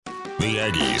The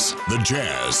Aggies, the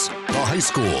Jazz, the high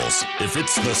schools. If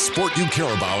it's the sport you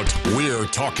care about, we're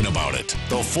talking about it.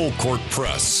 The Full Court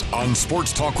Press on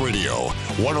Sports Talk Radio,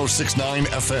 106.9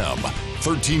 FM,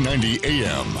 1390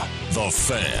 AM. The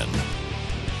Fan.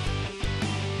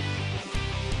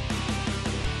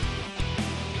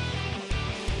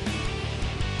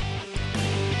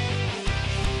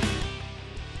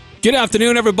 Good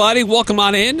afternoon, everybody. Welcome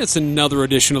on in. It's another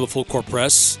edition of the Full Court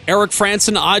Press. Eric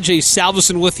Frandsen, Ajay,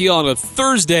 Salvesen with you on a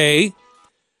Thursday.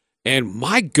 And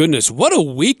my goodness, what a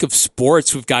week of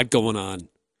sports we've got going on.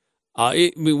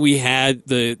 We had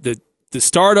the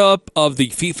startup of the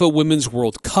FIFA Women's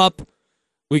World Cup.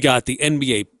 We got the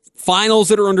NBA Finals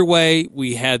that are underway.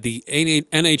 We had the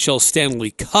NHL Stanley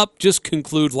Cup just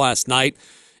conclude last night.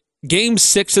 Game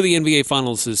 6 of the NBA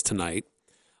Finals is tonight.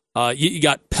 You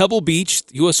got Pebble Beach,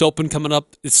 U.S. Open coming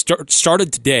up. It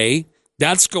started today.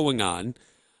 That's going on.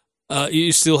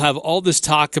 You still have all this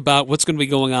talk about what's going to be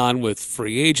going on with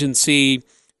free agency,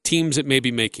 teams that may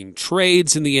be making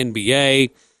trades in the NBA.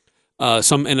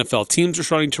 Some NFL teams are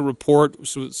starting to report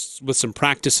with some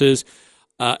practices.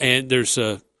 And there's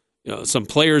some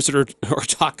players that are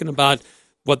talking about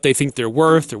what they think they're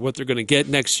worth or what they're going to get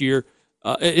next year.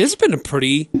 It's been a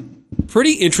pretty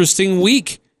interesting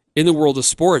week in the world of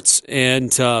sports,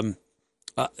 and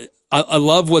I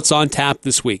love what's on tap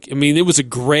this week. I mean, it was a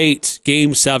great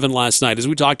Game 7 last night. As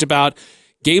we talked about,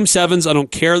 Game 7s, I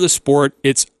don't care the sport,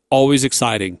 it's always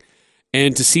exciting.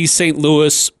 And to see St.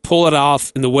 Louis pull it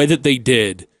off in the way that they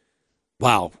did,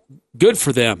 wow, good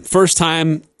for them. First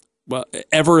time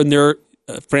ever in their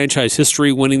franchise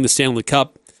history winning the Stanley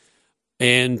Cup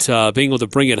and being able to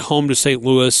bring it home to St.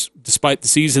 Louis, despite the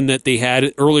season that they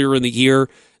had earlier in the year,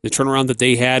 the turnaround that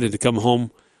they had, and to come home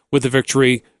with a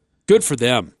victory. Good for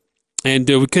them. And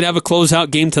we could have a closeout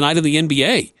game tonight in the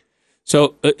NBA.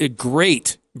 So a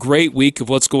great week of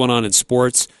what's going on in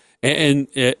sports. And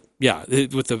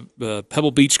with the Pebble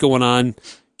Beach going on,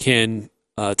 can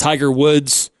Tiger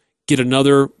Woods get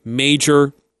another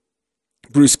major?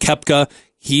 Bruce Koepka,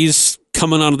 he's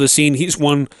coming onto the scene. He's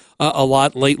won a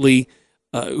lot lately.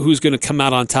 Who's going to come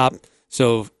out on top?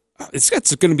 So it's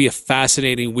going to be a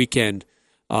fascinating weekend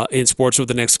in sports over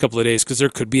the next couple of days, because there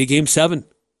could be a Game 7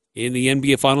 in the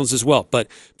NBA Finals as well. But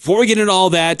before we get into all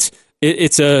that,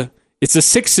 it's a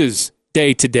sixes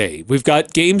day today. We've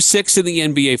got Game 6 in the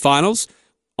NBA Finals.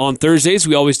 On Thursdays,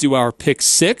 we always do our Pick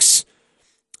 6.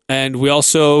 And we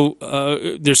also,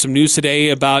 there's some news today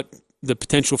about the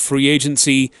potential free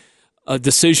agency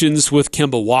decisions with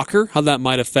Kemba Walker, how that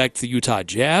might affect the Utah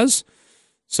Jazz.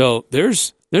 So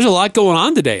there's a lot going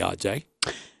on today, Ajay.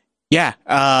 Yeah,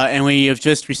 and we have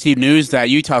just received news that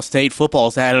Utah State football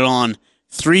has added on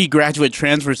 3 graduate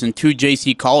transfers and 2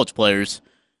 JC college players.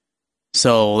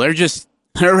 So they're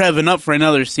revving up for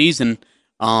another season.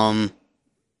 Man,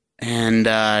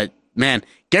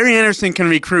 Gary Anderson can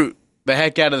recruit the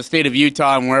heck out of the state of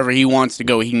Utah, and wherever he wants to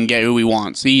go, he can get who he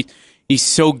wants. He's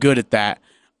so good at that.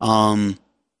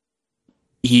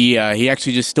 He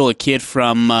actually just stole a kid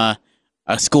from a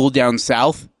school down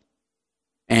south.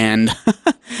 And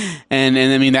and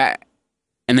I mean that,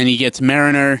 and then he gets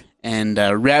Mariner and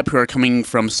Rep, who are coming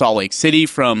from Salt Lake City,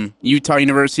 from Utah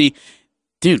University.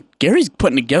 Dude, Gary's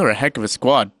putting together a heck of a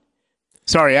squad.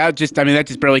 Sorry, that just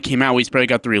barely came out. We just barely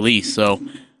got the release. So,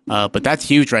 but that's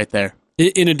huge right there.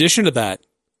 In addition to that,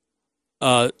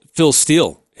 Phil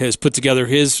Steele has put together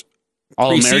his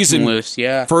All-American list.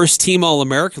 Yeah, first team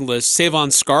All-American list. Savon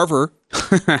Scarver,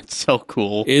 that's so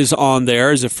cool, is on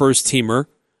there as a first teamer.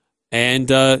 And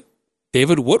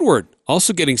David Woodward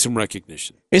also getting some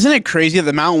recognition. Isn't it crazy that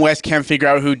the Mountain West can't figure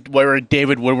out where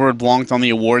David Woodward belongs on the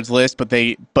awards list,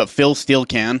 but Phil Steele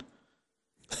can?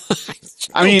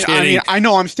 I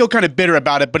know I'm still kind of bitter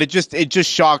about it, but it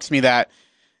just shocks me that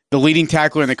the leading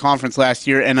tackler in the conference last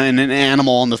year and an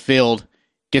animal on the field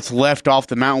gets left off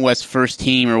the Mountain West first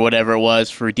team or whatever it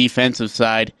was for defensive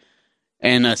side,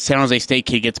 and a San Jose State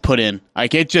kid gets put in.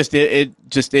 Like it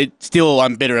still,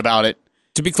 I'm bitter about it.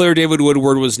 To be clear, David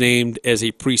Woodward was named as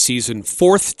a preseason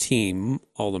 4th team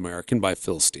All-American by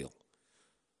Phil Steele.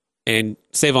 And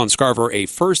Savon Scarver, a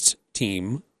first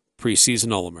team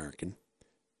preseason All-American.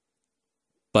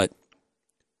 But,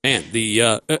 man,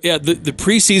 the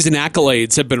preseason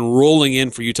accolades have been rolling in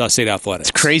for Utah State athletics.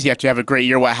 It's crazy after you have a great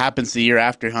year. What happens the year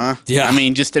after, huh? Yeah. I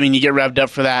mean, you get revved up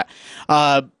for that.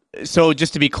 So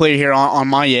just to be clear here on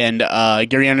my end,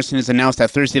 Gary Anderson has announced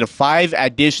that Thursday 5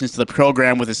 additions to the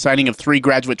program with the signing of 3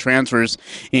 graduate transfers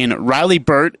in Riley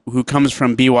Burt, who comes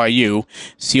from BYU,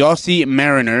 COC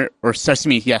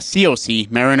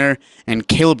Mariner, and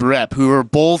Caleb Rep, who are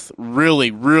both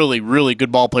really, really, really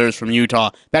good ball players from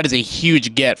Utah. That is a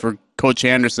huge get for Coach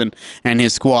Anderson and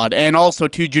his squad. And also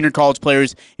 2 junior college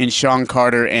players in Sean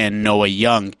Carter and Noah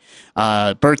Young.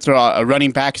 Bert's a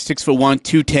running back, 6'1",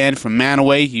 210 from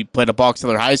Manaway. He played at Box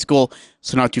Elder High School,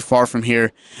 so not too far from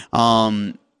here.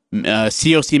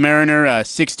 COC Mariner,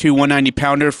 6'2",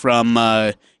 190-pounder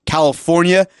from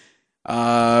California.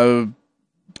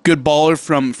 Good baller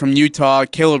from Utah.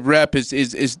 Caleb Rep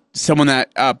is someone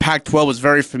that Pac-12 was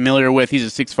very familiar with. He's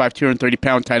a 6'5",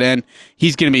 230-pound tight end.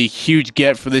 He's going to be a huge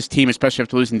get for this team, especially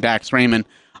after losing Dax Raymond.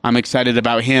 I'm excited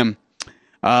about him.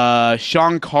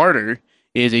 Sean Carter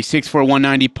is a 6'4",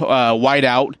 190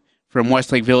 wideout from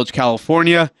Westlake Village,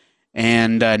 California.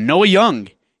 And Noah Young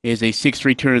is a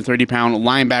 6'3", 230-pound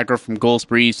linebacker from Gulf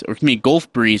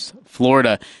Breeze,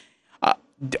 Florida.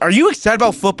 Are you excited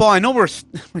about football? I know we're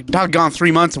doggone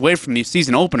 3 months away from the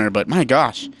season opener, but my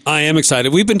gosh. I am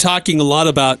excited. We've been talking a lot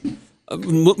about,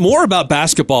 more about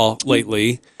basketball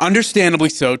lately. Understandably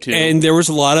so, too. And there was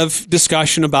a lot of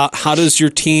discussion about how does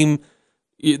your team,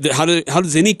 how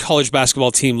does any college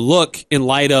basketball team look in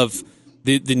light of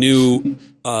the new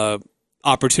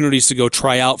opportunities to go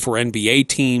try out for NBA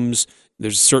teams.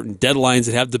 There's certain deadlines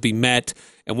that have to be met.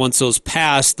 And once those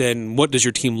pass, then what does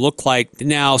your team look like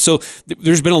now? So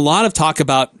there's been a lot of talk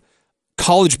about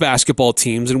college basketball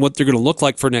teams and what they're going to look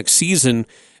like for next season.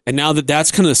 And now that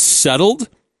that's kind of settled,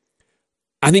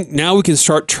 I think now we can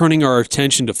start turning our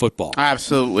attention to football.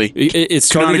 Absolutely. It's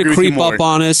starting to creep up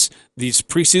on us. These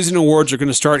preseason awards are going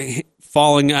to start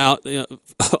falling out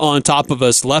on top of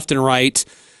us left and right.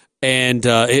 And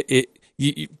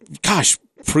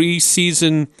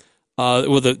preseason,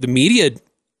 the media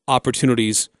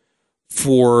opportunities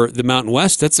for the Mountain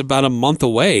West, that's about a month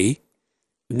away.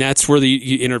 And that's where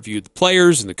you interview the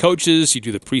players and the coaches. You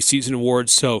do the preseason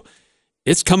awards. So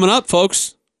it's coming up,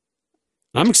 folks.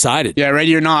 I'm excited. Yeah,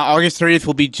 ready or not, August 30th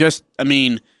will be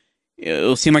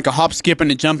it'll seem like a hop, skip, and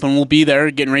a jump, and we'll be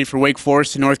there getting ready for Wake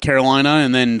Forest in North Carolina.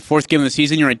 And then 4th game of the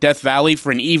season, you're at Death Valley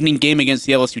for an evening game against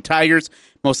the LSU Tigers.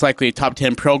 Most likely a top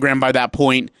 10 program by that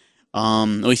point. At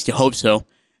least you hope so.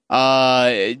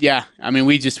 Yeah, I mean,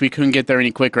 we couldn't get there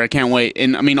any quicker. I can't wait.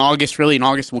 And I mean, in August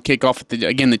we'll kick off with the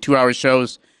 2-hour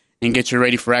shows and get you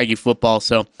ready for Aggie football.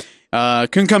 So,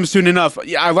 couldn't come soon enough.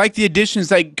 Yeah, I like the additions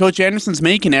that Coach Anderson's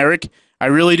making, Eric. I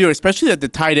really do, especially at the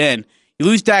tight end. You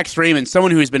lose Dax Raymond,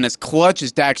 someone who has been as clutch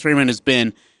as Dax Raymond has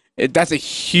been. That's a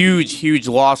huge, huge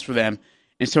loss for them.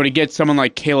 And so to get someone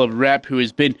like Caleb Rep,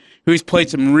 who's played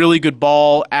some really good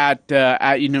ball at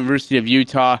University of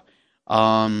Utah.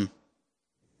 I'm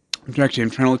trying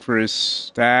to look for his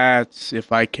stats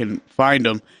if I can find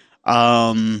them.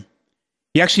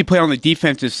 He actually played on the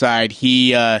defensive side.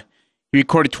 He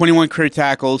recorded 21 career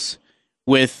tackles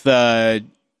with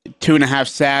 2.5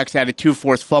 sacks, added 2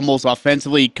 forced fumbles.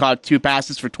 Offensively, he caught 2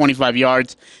 passes for 25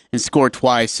 yards and scored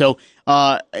twice. So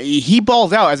he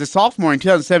balled out. As a sophomore in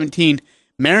 2017,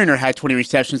 Mariner had 20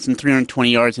 receptions and 320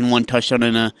 yards and 1 touchdown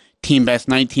and a team best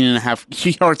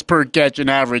 19.5 yards per catch on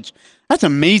average. That's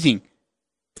amazing.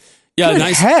 Yeah, good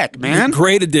nice. Heck, man.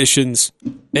 Great additions.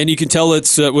 And you can tell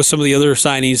it's with some of the other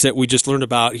signees that we just learned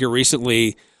about here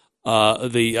recently,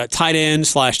 the tight end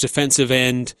 / defensive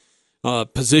end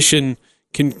position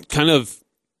can kind of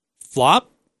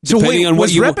flop. Depending on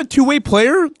was Rep a two-way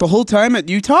player the whole time at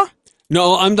Utah?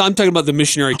 No, I'm talking about the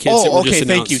missionary kids that were just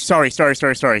announced. Thank you. Sorry.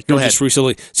 Go ahead. Just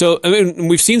recently. So, I mean,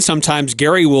 we've seen sometimes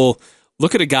Gary will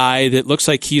look at a guy that looks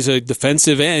like he's a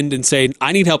defensive end and say,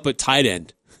 I need help at tight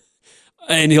end.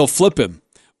 And he'll flip him.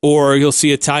 Or he'll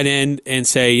see a tight end and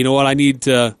say, you know what, I need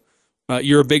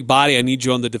you're a big body, I need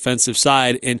you on the defensive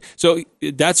side. And so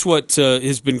that's what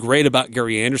has been great about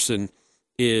Gary Anderson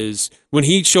is when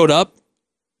he showed up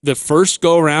the first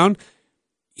go-around,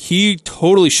 he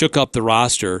totally shook up the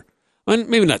roster. Well,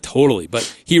 maybe not totally,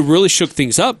 but he really shook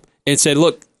things up and said,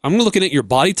 look, I'm looking at your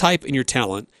body type and your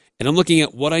talent, and I'm looking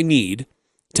at what I need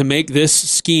to make this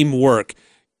scheme work.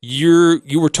 You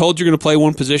were told you're going to play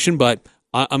one position, but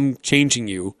I'm changing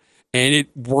you, and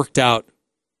it worked out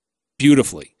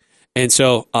beautifully. And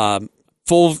so,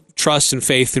 full trust and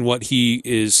faith in what he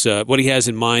has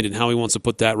in mind and how he wants to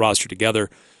put that roster together.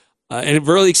 And I'm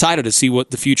really excited to see what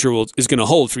the future is going to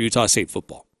hold for Utah State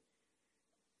football.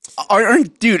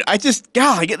 Dude, I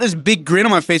get this big grin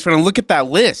on my face when I look at that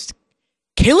list.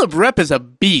 Caleb Rep is a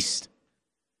beast.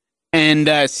 And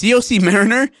COC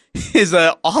Mariner is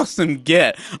an awesome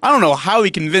get. I don't know how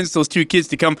he convinced those 2 kids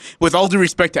to come, with all due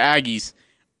respect to Aggies.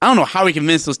 I don't know how he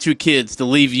convinced those 2 kids to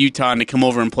leave Utah and to come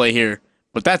over and play here.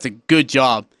 But that's a good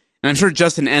job. And I'm sure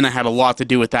Justin Enna had a lot to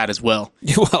do with that as well.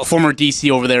 Well, former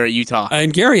DC over there at Utah.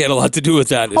 And Gary had a lot to do with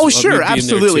that as well. Oh, sure,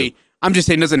 absolutely. I'm just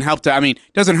saying it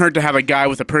doesn't hurt to have a guy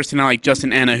with a personality like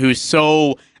Justin Enna who's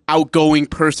so outgoing,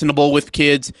 personable with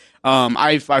kids.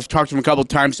 I've talked to him a couple of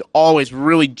times. Always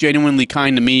really genuinely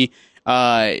kind to me.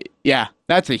 Yeah,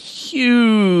 that's a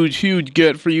huge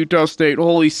get for Utah State.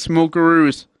 Holy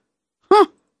smokeroos. Huh.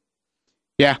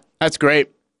 Yeah, that's great.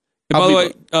 And by the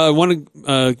way, I want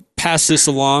to pass this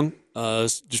along.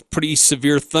 Just pretty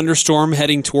severe thunderstorm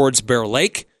heading towards Bear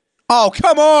Lake. Oh,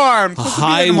 come on.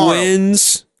 High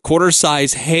winds,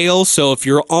 quarter-size hail. So if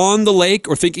you're on the lake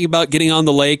or thinking about getting on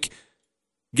the lake,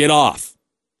 get off.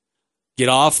 Get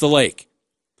off the lake.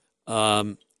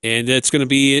 And it's going to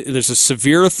be, there's a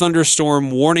severe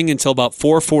thunderstorm warning until about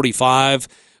 4:45.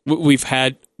 We've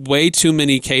had way too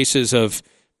many cases of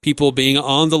people being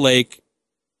on the lake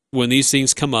when these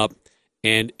things come up,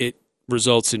 and it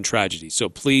results in tragedy. So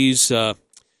please,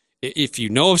 if you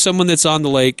know of someone that's on the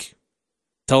lake,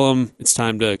 tell them it's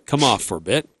time to come off for a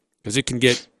bit, because it can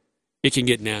get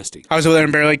nasty. I was over there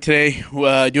in Bear Lake today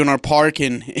doing our park,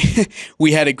 and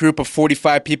we had a group of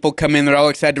 45 people come in. They're all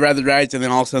excited to ride the rides, and then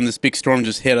all of a sudden this big storm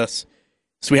just hit us.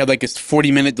 So we had like this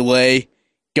 40-minute delay,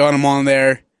 got them on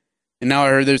there, and now I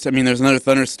heard there's another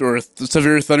thunderstorm,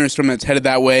 severe thunderstorm that's headed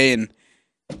that way, and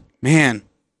man,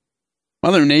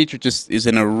 Mother Nature just is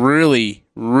in a really,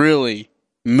 really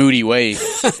moody way.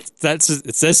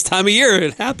 It's this time of year.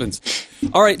 It happens.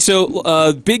 All right,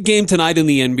 so big game tonight in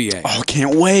the NBA. Oh,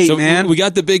 can't wait, so man. We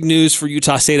got the big news for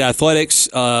Utah State Athletics,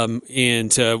 and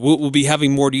we'll be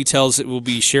having more details that we'll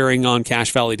be sharing on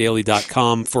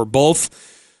CashValleyDaily.com for both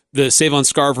the Savon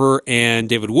Scarver and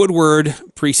David Woodward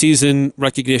preseason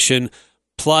recognition,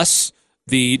 plus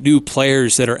the new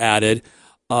players that are added.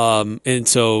 And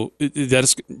so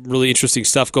that's really interesting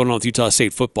stuff going on with Utah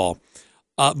State football.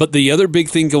 But the other big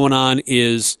thing going on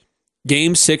is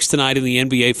Game 6 tonight in the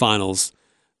NBA Finals.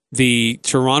 The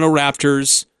Toronto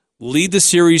Raptors lead the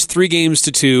series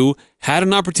 3-2, had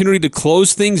an opportunity to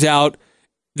close things out.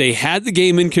 They had the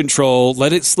game in control,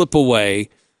 let it slip away.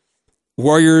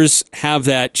 Warriors have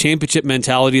that championship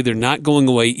mentality. They're not going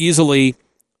away easily.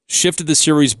 Shifted the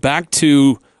series back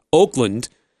to Oakland,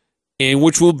 and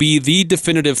which will be the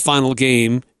definitive final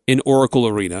game in Oracle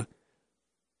Arena.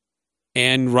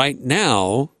 And right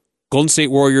now, Golden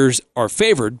State Warriors are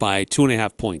favored by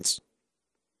 2.5 points.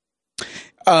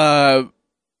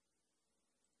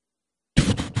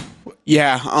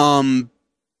 Yeah.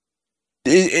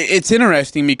 It's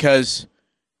interesting because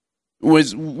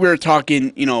we're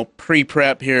talking,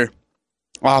 pre-prep here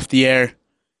off the air.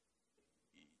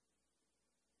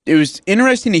 It was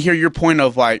interesting to hear your point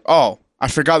of like, oh, I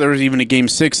forgot there was even a Game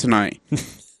 6 tonight.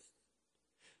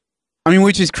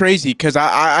 Which is crazy because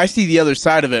I see the other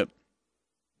side of it.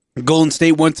 Golden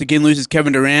State once again loses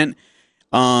Kevin Durant,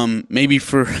 maybe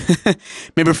for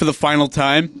the final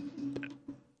time,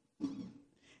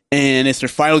 and it's their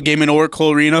final game in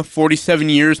Oracle Arena. 47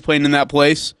 years playing in that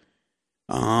place,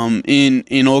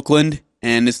 in Oakland,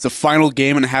 and it's the final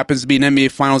game, and it happens to be an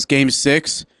NBA Finals Game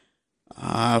 6.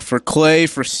 For Clay,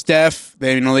 for Steph,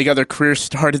 they got their career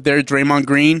started there. Draymond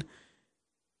Green.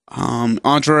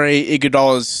 Andre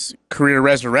Iguodala's career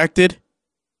resurrected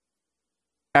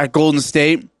at Golden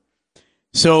State.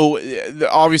 So,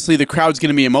 obviously, the crowd's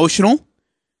going to be emotional.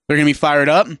 They're going to be fired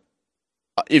up.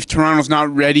 If Toronto's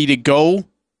not ready to go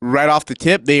right off the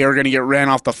tip, they are going to get ran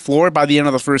off the floor by the end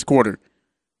of the first quarter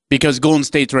because Golden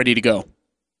State's ready to go.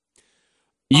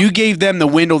 You gave them the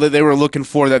window that they were looking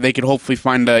for, that they could hopefully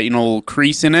find a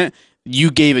crease in it.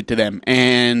 You gave it to them,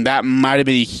 and that might have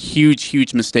been a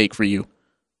huge mistake for you.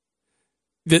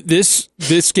 This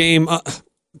game,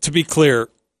 to be clear,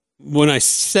 when I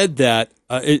said that,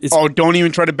 don't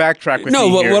even try to backtrack with me. No,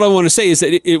 but here. what I want to say is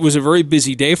that it was a very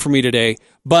busy day for me today.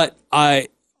 But I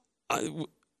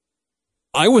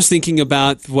was thinking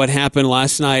about what happened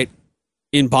last night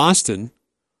in Boston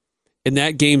in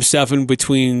that Game 7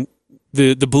 between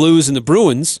the Blues and the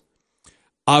Bruins.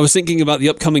 I was thinking about the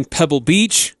upcoming Pebble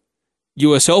Beach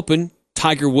U.S. Open,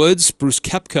 Tiger Woods, Bruce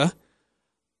Koepka.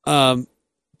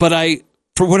 But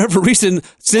for whatever reason,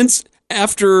 since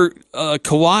after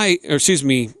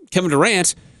Kevin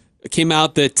Durant came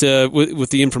out that with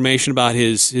the information about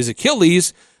his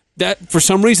Achilles, that for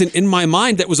some reason in my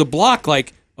mind that was a block.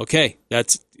 Like, okay,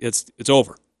 it's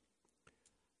over.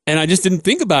 And I just didn't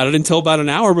think about it until about an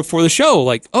hour before the show.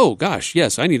 Like, oh gosh,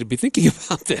 yes, I need to be thinking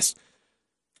about this.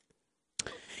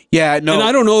 Yeah, no, and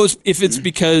I don't know if it's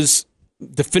because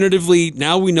definitively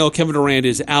now we know Kevin Durant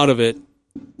is out of it.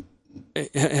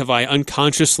 Have I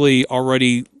unconsciously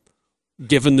already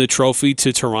given the trophy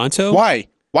to Toronto? Why?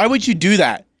 Why would you do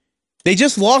that? They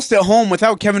just lost at home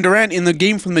without Kevin Durant in the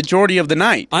game for the majority of the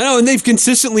night. I know, and they've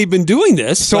consistently been doing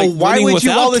this. So why would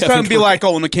you all this time be like,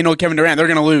 oh, no, Kevin Durant, they're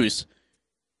going to lose?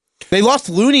 They lost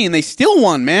Looney and they still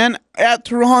won, man, at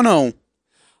Toronto.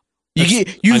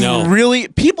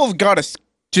 People have got to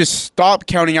just stop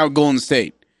counting out Golden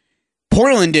State.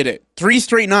 Portland did it 3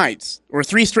 straight nights, or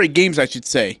 3 straight games, I should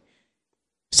say.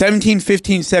 17,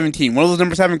 15, 17. One of those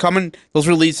numbers haven't come. Those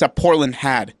were leads that Portland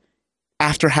had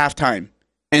after halftime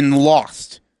and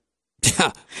lost.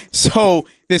 Yeah. So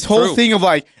this whole thing of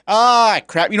like,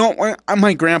 crap. You know what?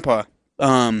 My grandpa,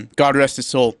 God rest his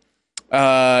soul,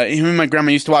 him and my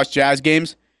grandma used to watch Jazz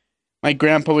games. My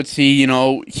grandpa would see,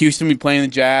 Houston be playing the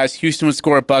Jazz. Houston would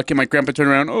score a bucket. My grandpa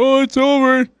turned around. Oh, it's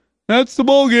over. That's the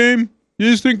ball game.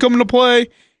 Houston coming to play.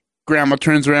 Grandma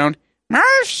turns around. Merv,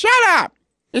 shut up.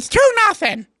 It's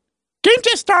 2-0. Game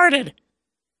just started.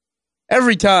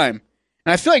 Every time.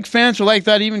 And I feel like fans are like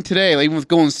that even today, like even with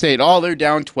Golden State. Oh, they're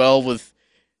down 12 with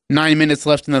 9 minutes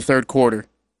left in the third quarter.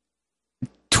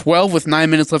 12 with 9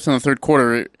 minutes left in the third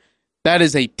quarter. That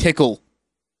is a tickle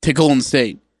to Golden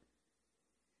State.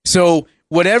 So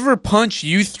whatever punch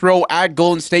you throw at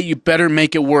Golden State, you better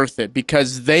make it worth it,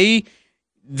 because they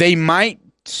might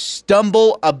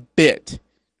stumble a bit,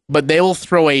 but they will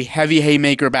throw a heavy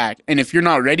haymaker back. And if you're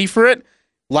not ready for it,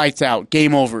 lights out,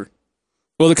 game over.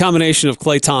 Well, the combination of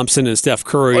Klay Thompson and Steph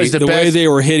Curry, the way they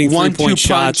were hitting 3-point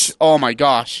shots. Oh my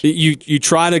gosh. You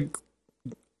try to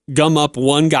gum up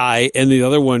one guy and the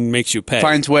other one makes you pay.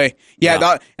 Finds way.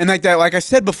 Yeah. And like that, like I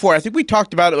said before, I think we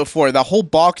talked about it before. The whole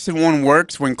box and one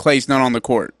works when Klay's not on the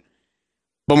court.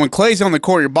 But when Klay's on the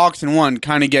court, your box and one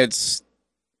kind of gets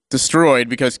destroyed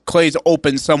because Klay's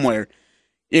open somewhere.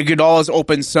 Iguodala's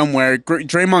open somewhere.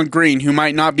 Draymond Green, who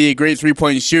might not be a great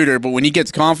 3-point shooter, but when he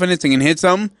gets confidence and can hit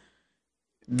something,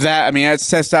 that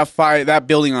sets that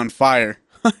building on fire.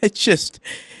 It's just,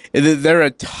 they're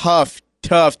a tough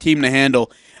team to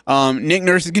handle. Nick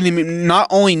Nurse is going to not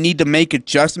only need to make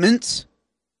adjustments,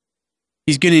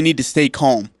 he's going to need to stay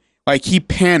calm. Like, he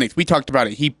panicked. We talked about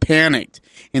it. He panicked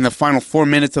in the final 4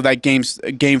 minutes of that game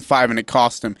 5, and it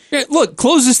cost him. Yeah, look,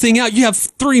 close this thing out. You have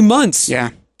 3 months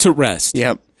to rest.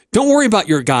 Yep. Don't worry about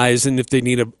your guys and if they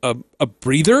need a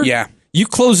breather. Yeah. You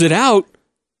close it out.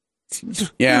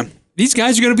 Yeah. These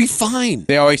guys are going to be fine.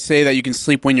 They always say that you can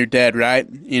sleep when you're dead, right?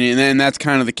 And then that's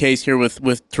kind of the case here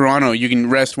with Toronto. You can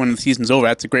rest when the season's over.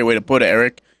 That's a great way to put it,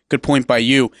 Eric. Good point by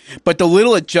you. But the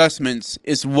little adjustments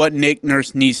is what Nick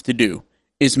Nurse needs to do,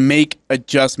 is make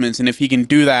adjustments. And if he can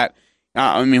do that,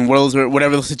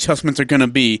 whatever those adjustments are going to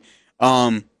be,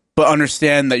 but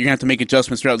understand that you're going to have to make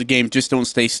adjustments throughout the game. Just don't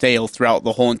stay stale throughout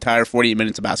the whole entire 48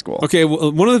 minutes of basketball. Okay,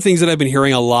 well, one of the things that I've been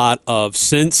hearing a lot of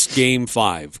since Game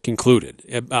 5 concluded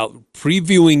about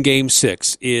previewing Game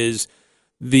 6 is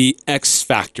the X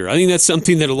factor. I think that's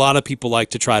something that a lot of people like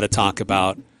to try to talk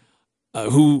about.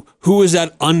 Who is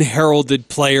that unheralded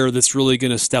player that's really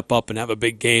going to step up and have a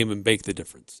big game and make the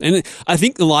difference? And I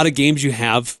think a lot of games you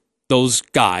have those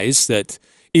guys that,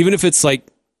 even if it's like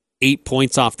 8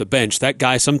 points off the bench, that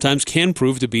guy sometimes can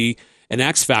prove to be an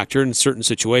X factor in certain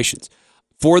situations.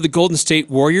 For the Golden State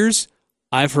Warriors,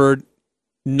 I've heard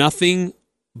nothing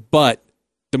but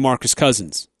DeMarcus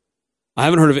Cousins. I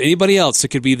haven't heard of anybody else that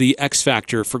could be the X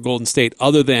factor for Golden State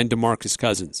other than DeMarcus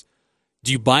Cousins.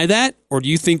 Do you buy that, or do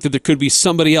you think that there could be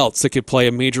somebody else that could play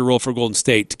a major role for Golden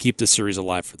State to keep this series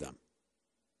alive for them?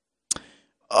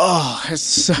 Oh, that's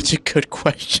such a good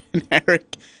question,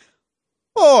 Eric.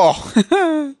 Oh,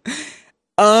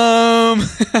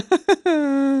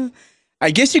 I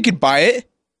guess you could buy it.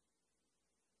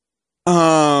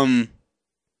 Oh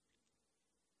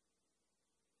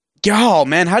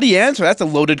man, how do you answer? That's a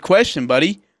loaded question,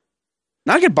 buddy.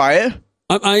 I could buy it.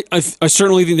 I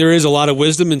certainly think there is a lot of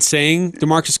wisdom in saying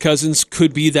DeMarcus Cousins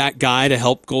could be that guy to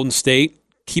help Golden State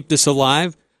keep this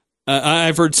alive.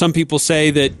 I've heard some people say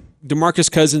that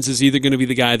DeMarcus Cousins is either going to be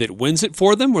the guy that wins it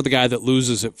for them or the guy that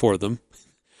loses it for them.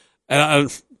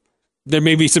 There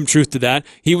may be some truth to that.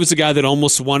 He was the guy that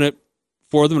almost won it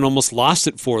for them and almost lost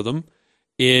it for them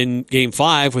in Game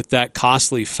 5 with that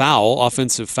costly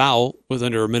offensive foul with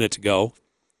under a minute to go.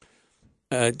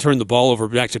 Turn the ball over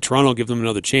back to Toronto, give them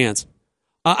another chance.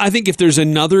 I think if there's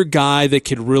another guy that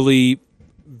could really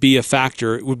be a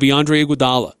factor, it would be Andre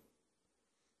Iguodala.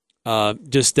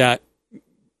 Just that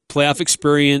playoff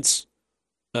experience,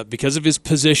 because of his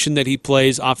position that he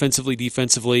plays offensively,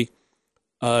 defensively,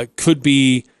 could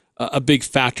be a big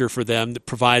factor for them that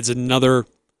provides another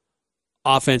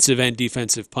offensive and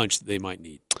defensive punch that they might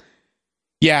need.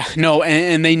 Yeah, no,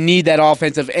 and they need that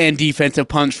offensive and defensive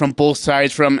punch from both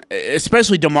sides, from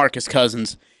especially DeMarcus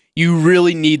Cousins. You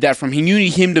really need that from him. You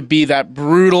need him to be that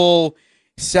brutal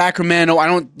Sacramento. I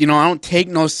don't take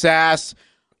no sass.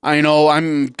 I know.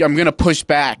 I'm gonna push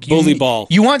back. Bully ball.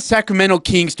 You want Sacramento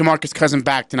Kings DeMarcus Cousins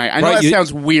back tonight. I know Right, that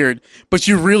sounds weird, but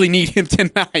you really need him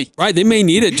tonight. Right, they may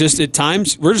need it just at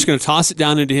times. We're just going to toss it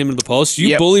down into him in the post. You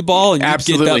Yep. bully ball and you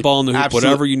Absolutely. get that ball in the hoop, Absolutely.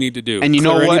 whatever you need to do. And you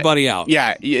Clear know what? anybody out.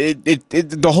 Yeah,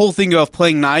 the whole thing of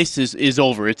playing nice is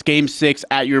over. It's Game 6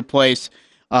 at your place.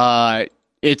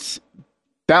 It's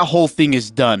that whole thing is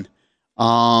done.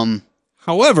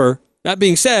 However, that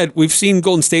being said, we've seen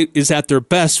Golden State is at their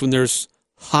best when there's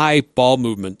high ball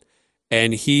movement,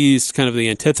 and he's kind of the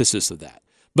antithesis of that.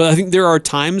 But I think there are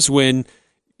times when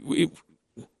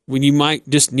you might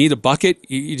just need a bucket.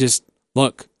 You just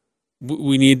look.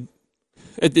 We need.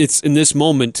 It's in this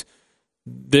moment.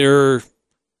 Marc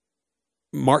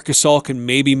Gasol can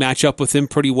maybe match up with him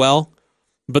pretty well,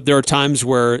 but there are times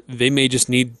where they may just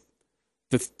need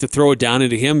to throw it down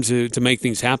into him to make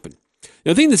things happen.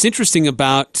 The thing that's interesting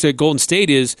about Golden State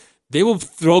is they will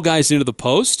throw guys into the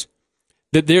post.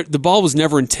 That the ball was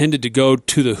never intended to go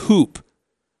to the hoop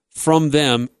from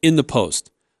them in the post.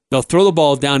 They'll throw the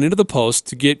ball down into the post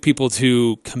to get people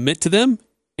to commit to them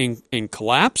and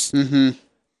collapse,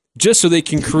 just so they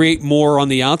can create more on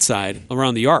the outside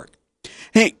around the arc.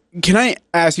 Hey, can I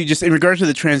ask you, just in regard to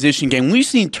the transition game, we've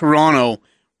seen Toronto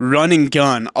run and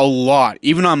gun a lot,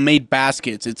 even on made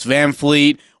baskets. It's Van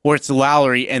Fleet or it's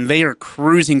Lowry, and they are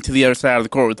cruising to the other side of the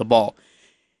court with the ball.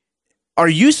 Are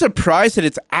you surprised that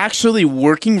it's actually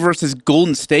working versus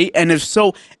Golden State? And if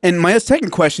so, and my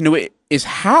second question to it is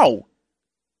how?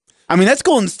 I mean, that's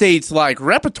Golden State's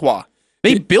repertoire.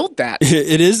 They built that.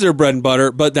 It is their bread and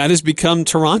butter, but that has become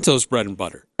Toronto's bread and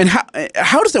butter. And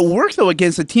how does it work, though,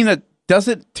 against a team that does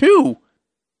it too?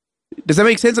 Does that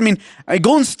make sense? I mean,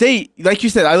 Golden State, like you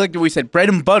said, I like the way you said, bread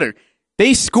and butter.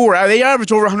 They score. They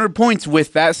average over 100 points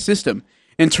with that system.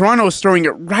 And Toronto is throwing it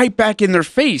right back in their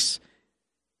face.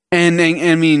 And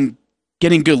I mean,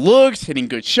 getting good looks, hitting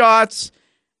good shots.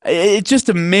 It just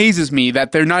amazes me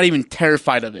that they're not even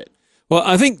terrified of it. Well,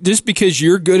 I think just because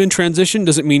you're good in transition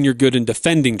doesn't mean you're good in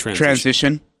defending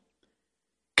transition.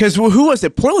 Because who was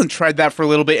it? Portland tried that for a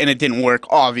little bit, and it didn't work,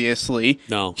 obviously.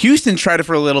 No. Houston tried it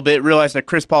for a little bit, realized that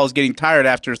Chris Paul was getting tired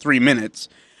after 3 minutes,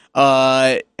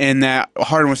 and that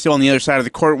Harden was still on the other side of the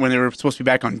court when they were supposed to be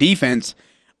back on defense.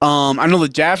 I know the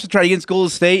Jazz tried against Golden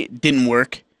State, didn't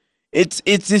work. It's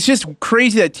just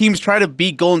crazy that teams try to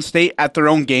beat Golden State at their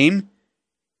own game,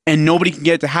 and nobody can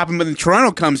get it to happen. But then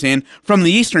Toronto comes in from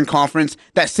the Eastern Conference,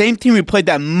 that same team who played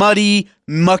that muddy,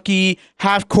 mucky,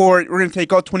 half court, we're going to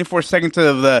take all 24 seconds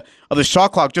of the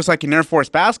shot clock, just like an Air Force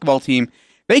basketball team.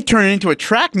 They turn it into a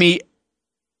track meet,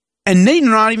 and they're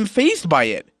not even fazed by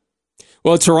it.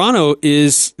 Well, Toronto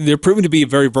they're proven to be a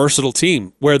very versatile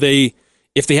team where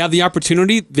if they have the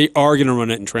opportunity, they are going to run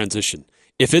it in transition.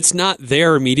 If it's not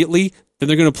there immediately, then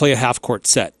they're going to play a half-court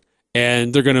set,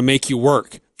 and they're going to make you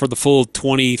work for the full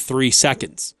 23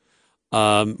 seconds.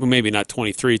 Well, maybe not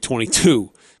 23,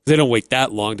 22. They don't wait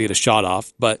that long to get a shot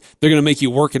off, but they're going to make you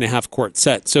work in a half-court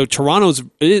set. So Toronto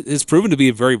is proven to be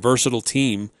a very versatile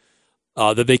team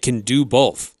that they can do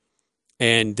both.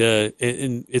 And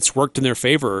it's worked in their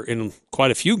favor in quite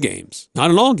a few games.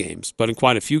 Not in all games, but in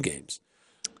quite a few games.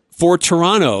 For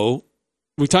Toronto,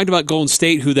 we talked about Golden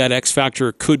State, who that X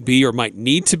factor could be or might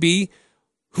need to be.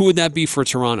 Who would that be for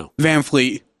Toronto? Van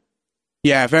Fleet.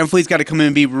 Yeah, Van Fleet's got to come in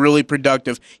and be really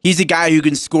productive. He's a guy who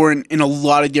can score in a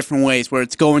lot of different ways, where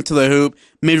it's going to the hoop,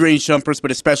 mid-range jumpers,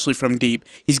 but especially from deep.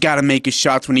 He's got to make his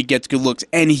shots when he gets good looks,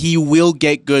 and he will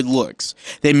get good looks.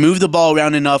 They move the ball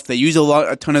around enough. They use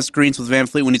a ton of screens with Van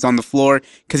Fleet when he's on the floor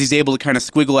because he's able to kind of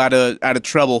squiggle out of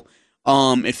trouble.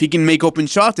 If he can make open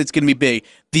shots, it's going to be big.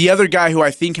 The other guy who I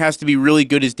think has to be really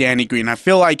good is Danny Green. I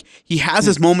feel like he has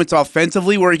his moments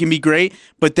offensively where he can be great,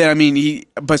 but then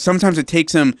but sometimes it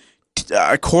takes him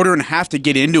a quarter and a half to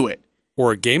get into it.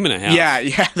 Or a game and a half.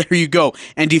 Yeah, there you go.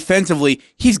 And defensively,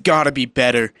 he's got to be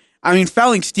better. I mean,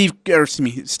 fouling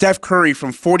Steph Curry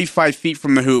from 45 feet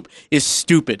from the hoop is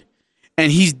stupid.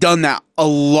 And he's done that a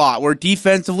lot, where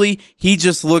defensively, he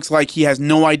just looks like he has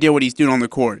no idea what he's doing on the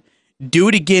court. Do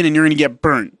it again and you're going to get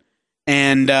burnt.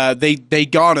 And they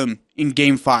got him in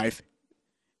Game 5.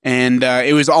 And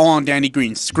it was all on Danny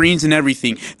Green. Screens and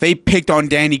everything. They picked on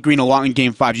Danny Green a lot in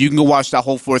Game 5. You can go watch that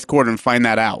whole fourth quarter and find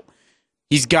that out.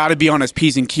 He's got to be on his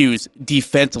P's and Q's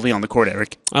defensively on the court,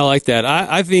 Eric. I like that.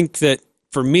 I think that,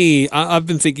 for me, I've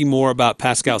been thinking more about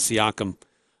Pascal Siakam.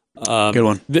 Good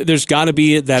one. There's got to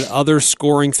be that other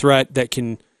scoring threat that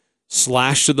can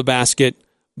slash to the basket,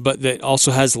 but that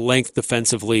also has length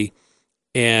defensively.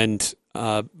 And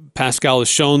Pascal has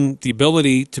shown the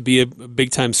ability to be a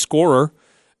big-time scorer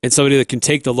and somebody that can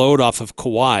take the load off of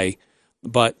Kawhi.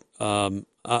 But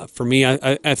for me,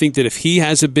 I think that if he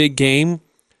has a big game,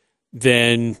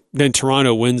 then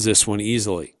Toronto wins this one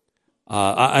easily.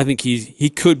 I think he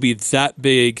could be that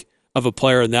big of a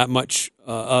player and that much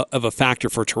of a factor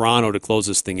for Toronto to close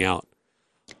this thing out.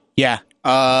 Yeah.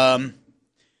 And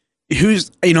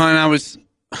I was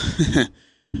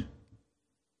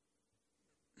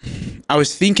I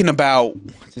was thinking about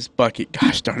this bucket.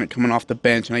 Gosh darn it, coming off the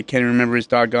bench, and I can't remember his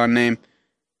doggone name.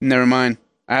 Never mind.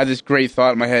 I had this great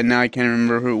thought in my head. Now I can't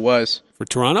remember who it was. For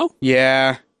Toronto?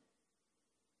 Yeah.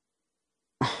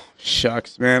 Oh,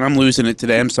 shucks, man. I'm losing it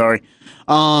today. I'm sorry.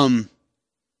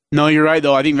 No, you're right,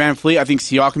 though. I think Van Fleet, I think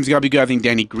Siakam's got to be good. I think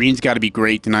Danny Green's got to be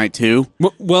great tonight, too.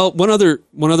 Well, one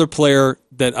other player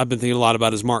that I've been thinking a lot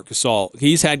about is Marc Gasol.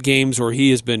 He's had games where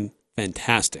he has been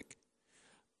fantastic.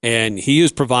 And he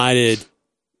has provided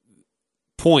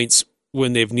points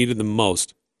when they've needed them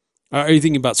most. Are you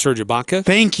thinking about Serge Ibaka?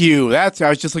 Thank you. I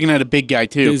was just looking at a big guy,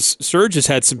 too. Serge has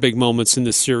had some big moments in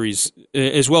this series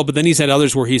as well, but then he's had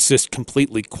others where he's just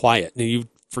completely quiet. And you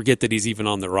forget that he's even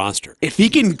on the roster. If he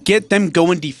can get them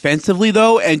going defensively,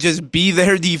 though, and just be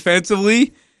there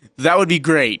defensively, that would be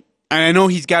great. And I know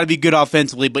he's got to be good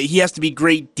offensively, but he has to be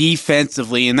great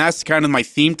defensively. And that's kind of my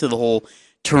theme to the whole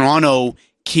Toronto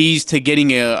keys to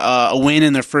getting a win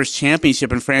in their first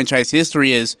championship in franchise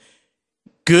history is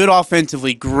good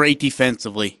offensively, great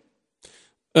defensively.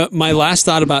 My last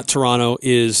thought about Toronto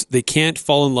is they can't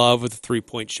fall in love with a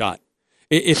three-point shot.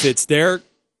 If it's there,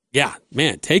 yeah,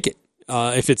 man, take it.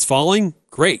 If it's falling,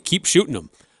 great, keep shooting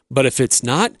them. But if it's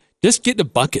not, just get a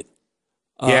bucket.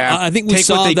 I think we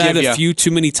saw that a few too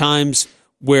many times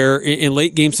where in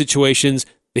late game situations,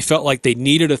 they felt like they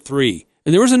needed a three.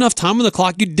 And there was enough time on the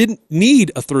clock, you didn't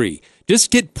need a three.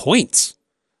 Just get points.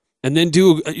 And then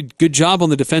do a good job on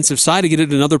the defensive side to get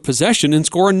it another possession and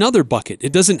score another bucket.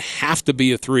 It doesn't have to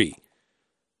be a three.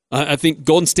 I think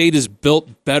Golden State is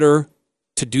built better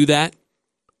to do that.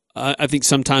 I think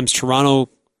sometimes Toronto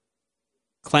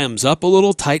clams up a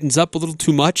little, tightens up a little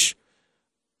too much.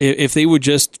 If they would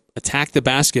just attack the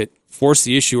basket, force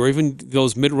the issue, or even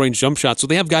those mid-range jump shots, so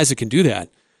they have guys that can do that,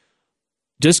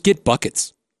 just get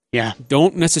buckets. Yeah.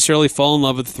 Don't necessarily fall in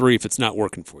love with the three if it's not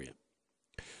working for you.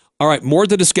 All right, more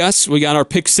to discuss. We got our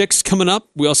pick six coming up.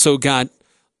 We also got,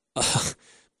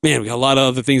 we got a lot of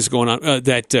other things going on.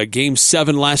 That Game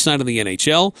 7 last night in the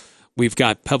NHL. We've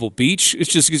got Pebble Beach.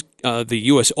 It's just the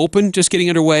U.S. Open just getting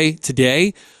underway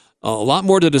today. A lot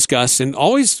more to discuss, and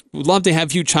always would love to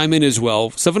have you chime in as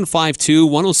well.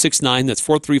 752-1069, that's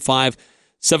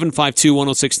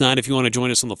 435-752-1069 if you want to join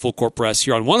us on the Full Court Press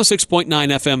here on 106.9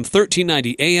 FM,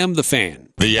 1390 AM, The Fan.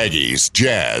 The Aggies,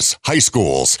 Jazz, high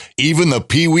schools, even the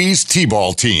Pee Wee's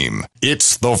T-ball team.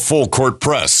 It's the Full Court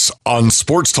Press on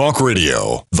Sports Talk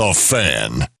Radio, The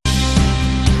Fan.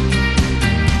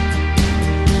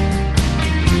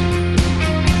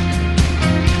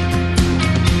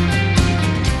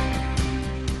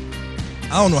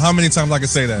 I don't know how many times I can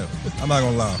say that. I'm not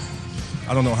going to lie.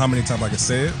 I don't know how many times I can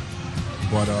say it.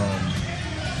 But,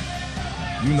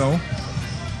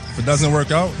 if it doesn't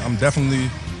work out, I'm definitely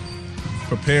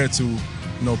prepared to,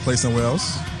 play somewhere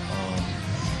else.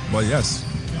 But, yes,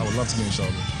 I would love to be in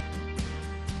Charlotte.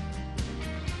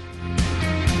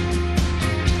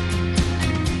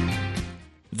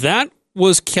 That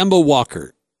was Kemba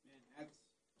Walker.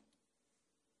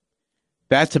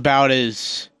 That's about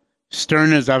as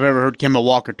stern as I've ever heard Kemba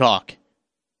Walker talk.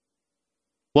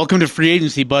 Welcome to free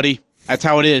agency, buddy. That's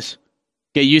how it is.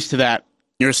 Get used to that.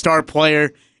 You're a star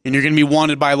player, and you're going to be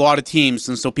wanted by a lot of teams,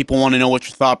 and so people want to know what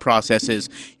your thought process is.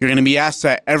 You're going to be asked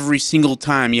that every single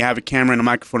time you have a camera and a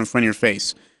microphone in front of your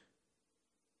face.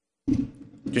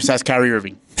 Just ask Kyrie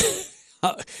Irving.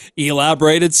 He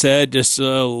elaborated, said just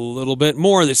a little bit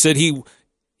more. They said he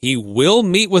will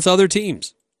meet with other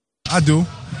teams. I do,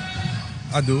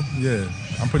 yeah.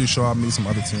 I'm pretty sure I'll meet some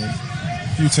other teams.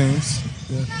 A few teams,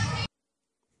 yeah.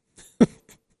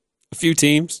 A few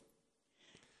teams?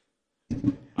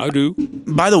 I do.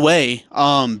 By the way,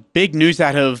 big news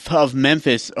out of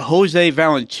Memphis. Jose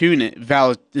Valanciunas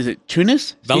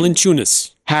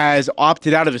has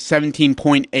opted out of a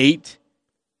 17.8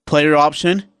 player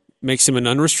option. Makes him an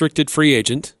unrestricted free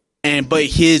agent. But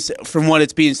from what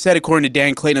it's being said, according to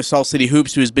Dan Clayton of Salt City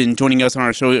Hoops, who has been joining us on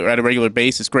our show at a regular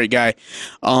basis, great guy,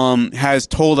 has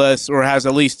told us, or has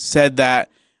at least said that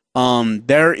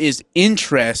there is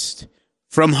interest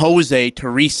from Jose to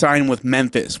re-sign with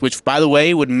Memphis, which, by the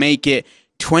way, would make it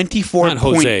 24. Not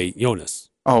Jose, Jonas.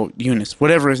 Oh, Eunice,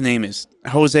 whatever his name is.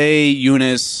 Jose,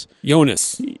 Eunice.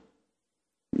 Jonas.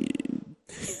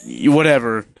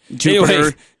 Whatever.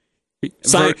 Jupiter.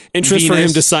 Anyway, interest Venus, for him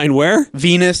to sign where?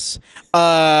 Venus.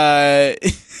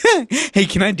 Hey,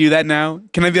 can I do that now?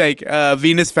 Can I be like,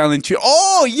 Venus Valanciunas?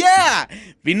 Oh, yeah!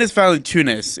 Venus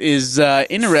Valanciunas is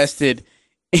interested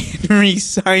in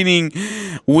re-signing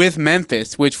with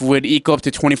Memphis, which would equal up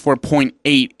to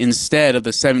 24.8 instead of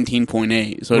the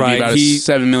 17.8. So it'd be about a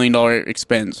 $7 million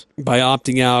expense. By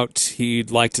opting out,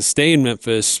 he'd like to stay in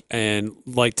Memphis and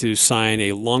like to sign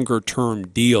a longer-term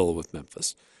deal with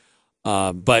Memphis.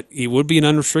 But he would be an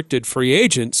unrestricted free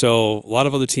agent, so a lot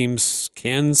of other teams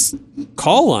can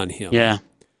call on him. Yeah.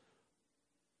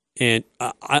 And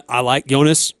I like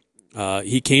Jonas.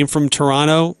 He came from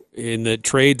Toronto in the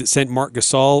trade that sent Marc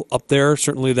Gasol up there.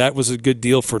 Certainly that was a good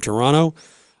deal for Toronto.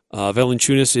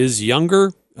 Valanciunas is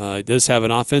younger. He does have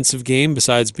an offensive game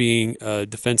besides being a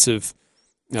defensive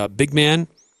big man.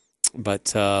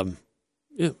 But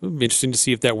it would be interesting to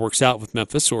see if that works out with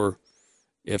Memphis or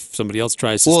if somebody else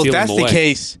tries to steal him away. Well, if that's the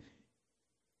case,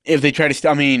 if they try to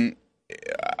steal, I mean,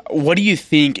 what do you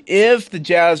think if the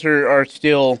Jazz are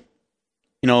still,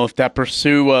 if that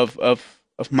pursuit of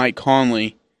Mike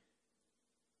Conley,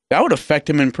 that would affect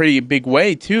him in a pretty big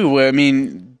way too. I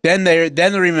mean, then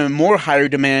they're even more higher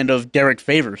demand of Derek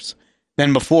Favors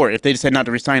than before if they decide not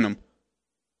to resign him.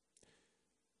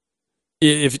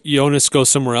 If Jonas goes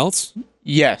somewhere else,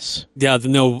 yes, yeah,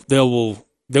 then they'll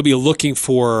be looking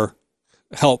for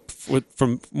help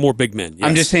from more big men. Yes.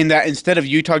 I'm just saying that instead of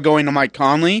Utah going to Mike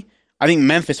Conley, I think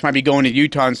Memphis might be going to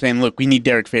Utah and saying, "Look, we need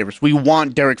Derek Favors. We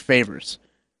want Derek Favors.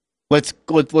 Let's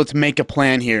make a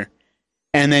plan here."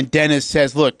 And then Dennis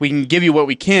says, "Look, we can give you what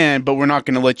we can, but we're not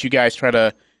going to let you guys try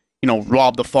to,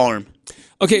 rob the farm."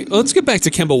 Okay, let's get back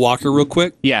to Kemba Walker real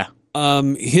quick. Yeah.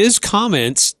 His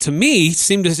comments to me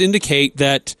seem to indicate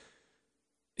that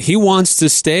he wants to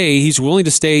stay. He's willing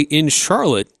to stay in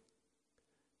Charlotte,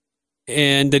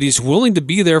 and that he's willing to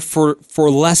be there for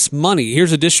less money.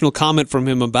 Here's additional comment from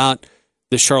him about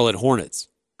the Charlotte Hornets.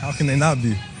 How can they not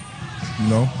be?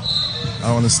 I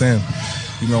don't understand.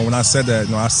 When I said that,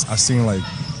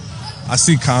 I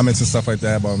see comments and stuff like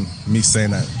that about me saying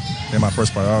that they're my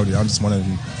first priority. I'm just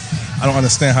wondering, I don't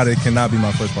understand how they cannot be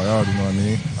my first priority, you know what I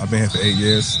mean? I've been here for 8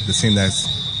 years, the team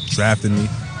that's drafted me.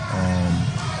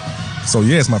 So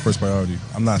yeah, it's my first priority.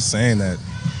 I'm not saying that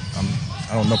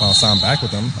I don't know if I'll sign back with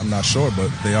them. I'm not sure,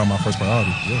 but they are my first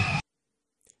priority. Yeah.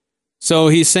 So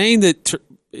he's saying that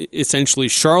essentially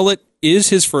Charlotte is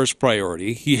his first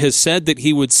priority. He has said that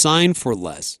he would sign for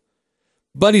less,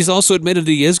 but he's also admitted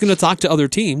that he is going to talk to other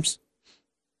teams.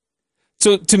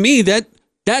 So to me, that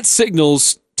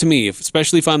signals to me,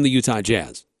 especially if I'm the Utah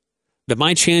Jazz, that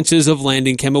my chances of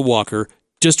landing Kemba Walker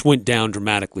just went down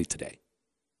dramatically today.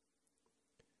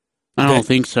 I don't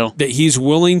think so. That he's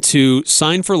willing to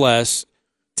sign for less,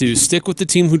 to stick with the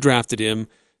team who drafted him,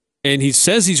 and he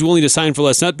says he's willing to sign for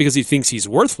less, not because he thinks he's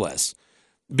worth less,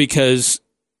 because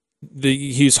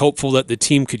he's hopeful that the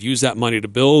team could use that money to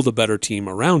build a better team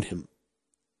around him.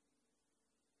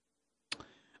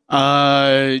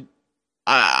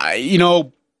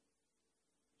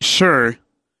 Sure.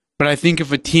 But I think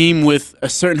if a team with a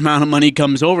certain amount of money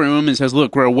comes over him and says,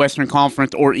 "Look, we're a Western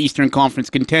Conference or Eastern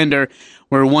Conference contender.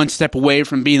 We're one step away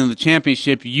from being in the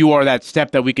championship. You are that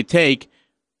step that we could take.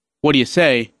 What do you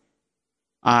say?"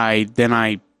 Then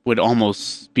I would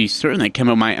almost be certain that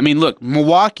Kemba might. I mean, look,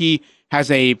 Milwaukee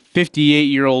has a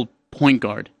 58-year-old point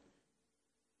guard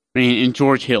in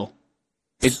George Hill.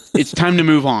 It's time to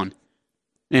move on.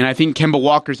 And I think Kemba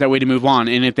Walker's that way to move on.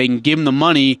 And if they can give him the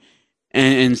money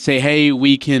and say, "Hey,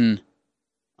 we can,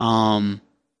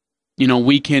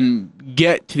 we can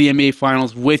get to the NBA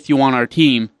Finals with you on our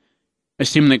team,"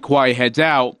 assuming that Kawhi heads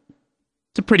out,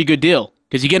 it's a pretty good deal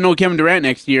because you get no Kevin Durant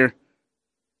next year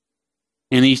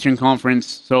in the Eastern Conference,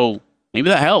 so maybe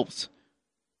that helps.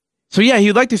 So yeah,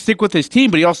 he'd like to stick with his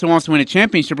team, but he also wants to win a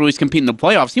championship or at least compete in the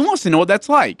playoffs. He wants to know what that's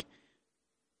like.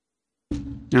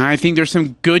 And I think there's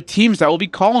some good teams that will be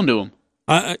calling to him.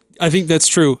 I think that's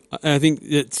true. I think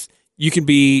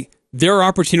there are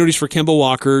opportunities for Kemba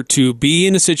Walker to be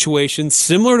in a situation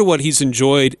similar to what he's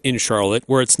enjoyed in Charlotte,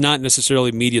 where it's not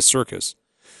necessarily media circus,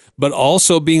 but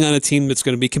also being on a team that's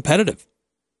going to be competitive,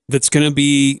 that's going to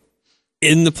be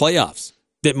in the playoffs,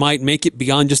 that might make it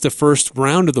beyond just the first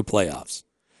round of the playoffs.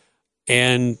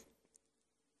 And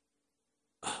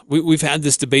we've had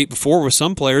this debate before with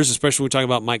some players, especially when we talk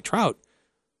about Mike Trout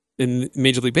in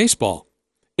Major League Baseball.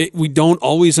 We don't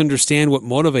always understand what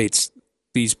motivates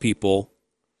these people.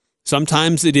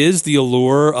 Sometimes it is the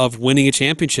allure of winning a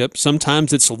championship.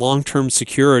 Sometimes it's long-term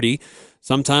security.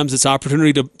 Sometimes it's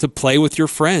opportunity to play with your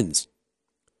friends.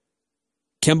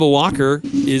 Kemba Walker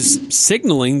is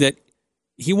signaling that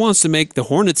he wants to make the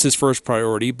Hornets his first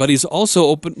priority, but he's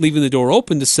also leaving the door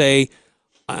open to say,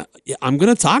 I'm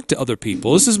going to talk to other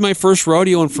people. This is my first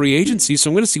rodeo in free agency, so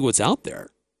I'm going to see what's out there.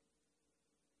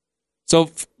 So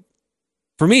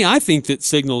for me, I think that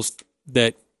signals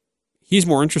that he's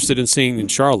more interested in staying in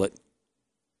Charlotte.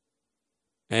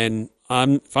 And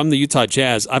if I'm the Utah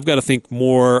Jazz, I've got to think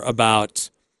more about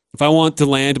if I want to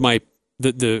land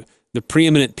the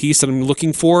preeminent piece that I'm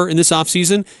looking for in this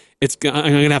offseason, I'm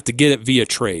going to have to get it via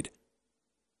trade.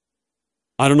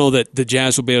 I don't know that the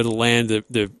Jazz will be able to land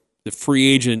the free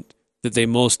agent that they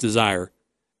most desire.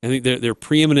 I think their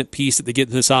preeminent piece that they get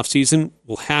in this offseason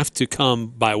will have to come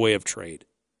by way of trade.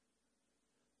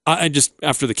 I just,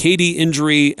 after the KD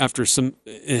injury,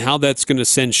 and how that's going to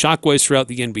send shockwaves throughout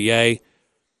the NBA,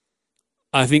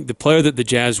 I think the player that the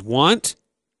Jazz want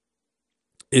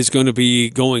is going to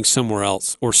be going somewhere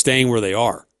else or staying where they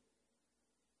are.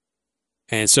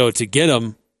 And so to get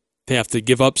them, they have to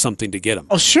give up something to get them.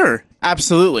 Oh, sure.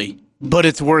 Absolutely. But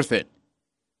it's worth it.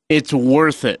 It's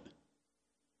worth it.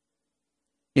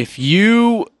 If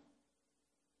you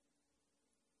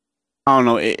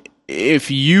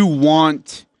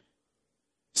want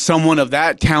someone of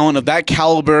that talent, of that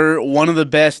caliber, one of the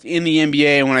best in the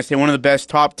NBA, and when I say one of the best,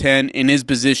 top 10 in his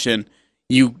position,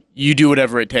 you do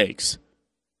whatever it takes.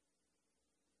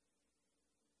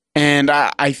 And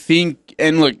I think,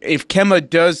 and look, if Kemba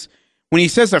does, when he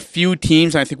says a few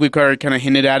teams, I think we've already kind of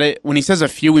hinted at it, when he says a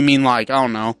few, we mean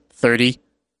 30,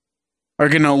 are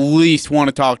going to at least want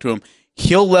to talk to him.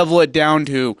 He'll level it down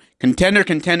to contender,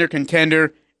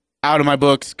 out of my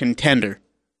books, contender.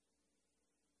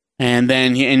 And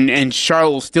then and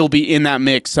Charlotte will still be in that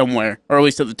mix somewhere, or at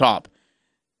least at the top.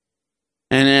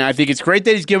 And I think it's great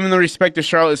that he's given the respect to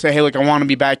Charlotte to say, hey, look, I want to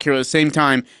be back here. At the same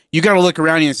time, you got to look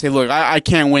around you and say, look, I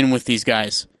can't win with these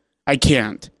guys. I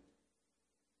can't.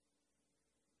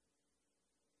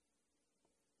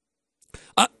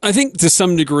 I think to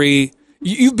some degree,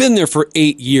 you've been there for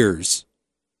 8 years.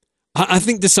 I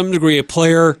think to some degree a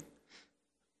player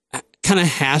kind of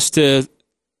has to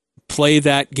play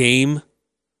that game.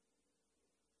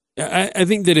 I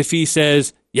think that if he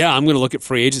says, yeah, I'm going to look at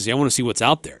free agency, I want to see what's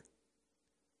out there,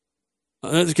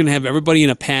 that's going to have everybody in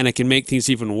a panic and make things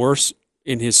even worse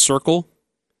in his circle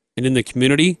and in the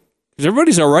community. Because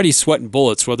everybody's already sweating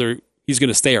bullets whether he's going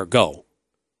to stay or go.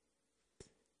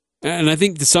 And I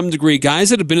think to some degree,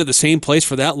 guys that have been at the same place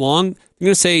for that long, they're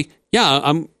going to say, yeah,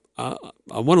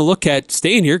 I want to look at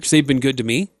staying here because they've been good to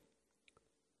me.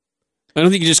 I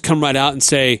don't think you just come right out and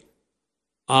say,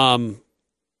 I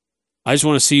just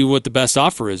want to see what the best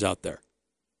offer is out there.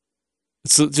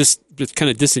 It's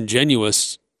kind of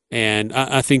disingenuous. And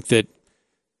I think that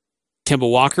Kemba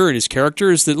Walker and his character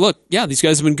is that, look, yeah, these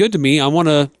guys have been good to me. I'm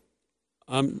going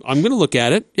to look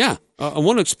at it. Yeah, I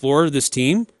want to explore this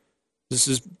team. This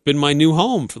has been my new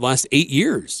home for the last 8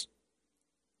 years.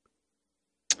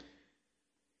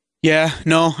 Yeah,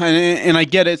 no, and I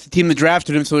get it. It's the team that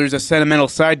drafted him, so there's a sentimental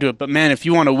side to it. But, man, if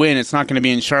you want to win, it's not going to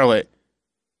be in Charlotte.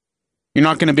 You're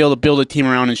not going to be able to build a team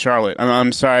around in Charlotte.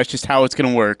 I'm sorry. That's just how it's going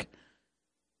to work.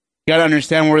 You got to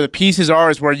understand where the pieces are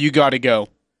is where you got to go.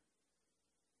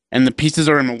 And the pieces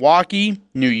are in Milwaukee,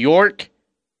 New York,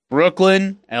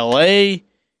 Brooklyn, L.A.,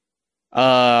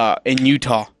 and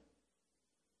Utah.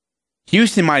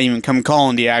 Houston might even come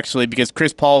calling to you, actually, because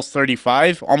Chris Paul's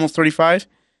 35, almost 35.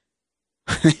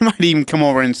 They might even come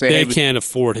over and say, they can't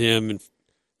afford him. And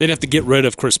they'd have to get rid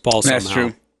of Chris Paul somehow. That's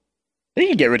true. They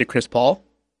can get rid of Chris Paul.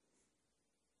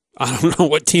 I don't know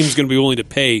what team's going to be willing to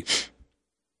pay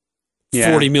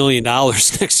 $40 million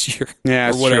next year. Yeah,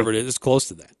 or whatever it is. It's close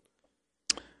to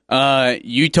that.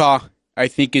 Utah, I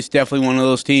think, is definitely one of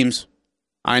those teams.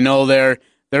 I know they're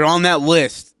on that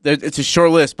list. It's a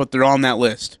short list, but they're on that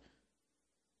list.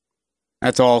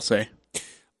 That's all I'll say.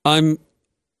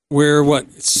 We're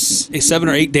 7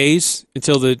 or 8 days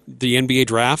until the NBA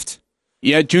draft?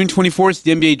 Yeah, June 24th is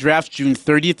the NBA draft. June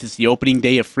 30th is the opening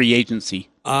day of free agency.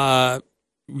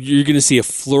 You're going to see a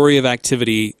flurry of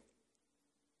activity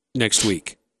next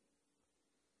week.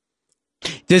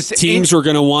 Teams are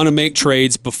going to want to make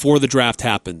trades before the draft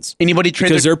happens. Anybody trade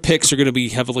because their picks are going to be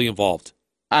heavily involved.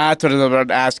 That's what I was about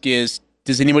to ask is,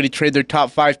 does anybody trade their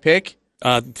top 5 pick?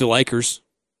 The Lakers.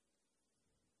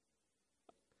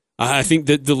 I think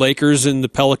that the Lakers and the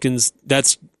Pelicans,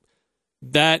 that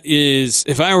is,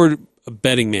 if I were a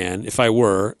betting man, I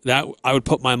would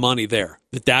put my money there.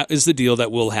 That is the deal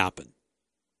that will happen.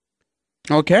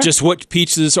 Okay. Just what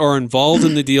pieces are involved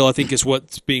in the deal, I think, is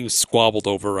what's being squabbled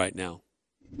over right now.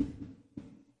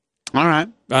 All right.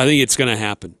 I think it's going to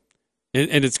happen.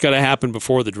 And it's got to happen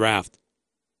before the draft.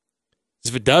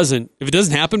 If it doesn't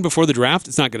happen before the draft,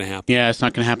 it's not going to happen. Yeah, it's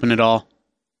not going to happen at all.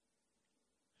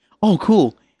 Oh,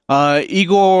 cool.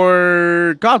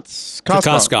 Igor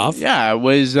Kokoskov. Yeah,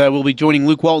 will be joining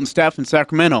Luke Walton's staff in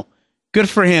Sacramento. Good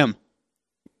for him.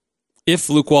 If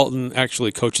Luke Walton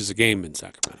actually coaches a game in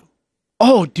Sacramento.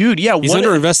 Oh, dude, yeah. He's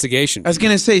under investigation. I was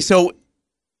going to say, so...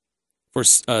 For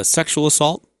sexual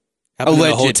assault? Happened in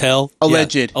a hotel?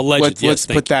 Alleged. Yeah. Alleged, Let's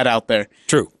put that out there.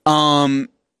 True.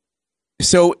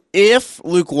 So if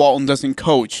Luke Walton doesn't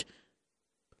coach,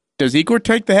 does Igor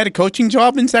take the head coaching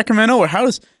job in Sacramento? Or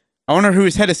I wonder who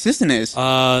his head assistant is.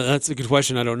 That's a good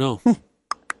question. I don't know. I'm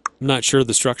not sure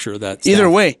the structure of that staff. Either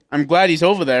way, I'm glad he's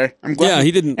over there. I'm glad. Yeah,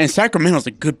 he didn't. And Sacramento's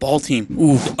a good ball team.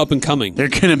 Ooh, up and coming. They're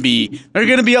gonna be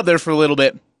up there for a little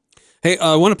bit. Hey,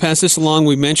 I want to pass this along.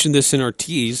 We mentioned this in our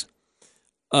tease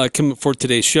for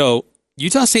today's show.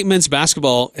 Utah State men's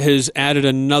basketball has added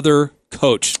another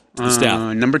coach to the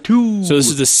staff. Number 2. So this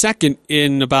is the second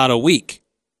in about a week,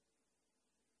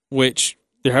 which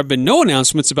there have been no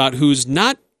announcements about who's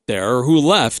not there or who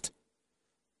left,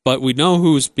 but we know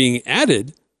who's being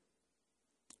added.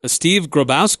 Steve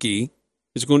Grabowski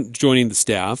is joining the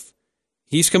staff.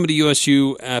 He's coming to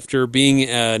USU after being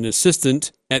an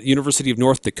assistant at the University of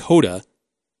North Dakota.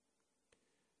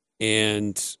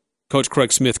 And Coach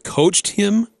Craig Smith coached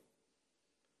him.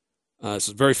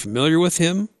 So very familiar with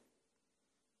him.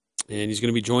 And he's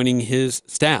going to be joining his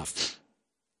staff.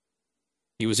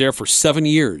 He was there for 7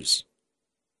 years,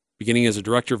 beginning as a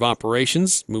director of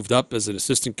operations, moved up as an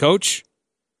assistant coach.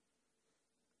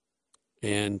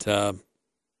 And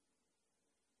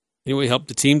anyway, helped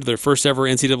the team to their first ever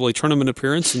NCAA tournament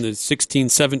appearance in the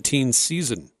 16-17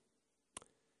 season.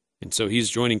 And so he's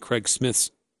joining Craig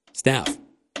Smith's staff.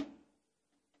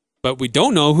 But we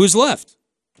don't know who's left.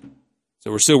 So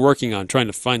we're still working on trying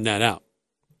to find that out.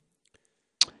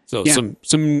 So yeah. some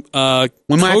we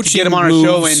might have to get him on our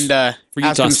show and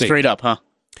ask him straight up, huh?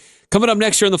 Coming up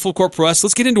next here on the Full Court Press,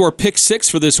 let's get into our pick 6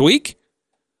 for this week.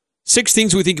 6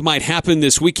 things we think might happen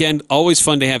this weekend. Always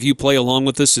fun to have you play along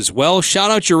with us as well.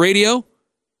 Shout out your radio.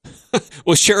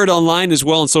 We'll share it online as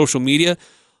well on social media,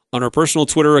 on our personal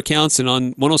Twitter accounts, and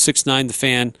on 1069 The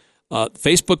Fan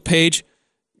Facebook page.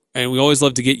 And we always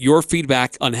love to get your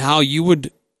feedback on how you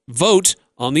would vote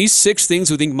on these 6 things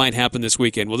we think might happen this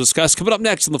weekend. We'll discuss coming up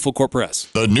next on the Full Court Press.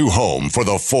 The new home for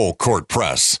the Full Court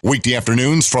Press. Weekday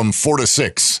afternoons from 4 to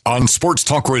 6 on Sports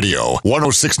Talk Radio,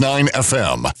 1069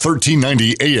 FM,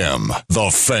 1390 AM. The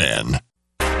Fan.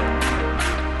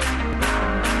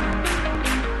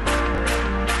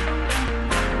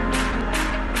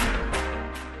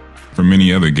 From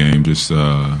any other game, just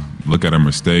look at our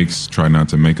mistakes, try not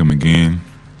to make them again,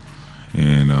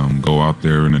 and go out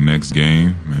there in the next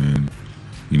game and,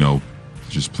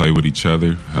 just play with each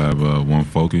other, have one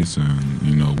focus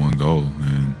and, one goal,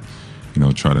 and,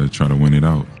 try to win it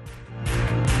out.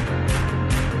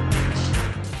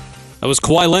 That was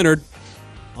Kawhi Leonard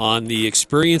on the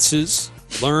experiences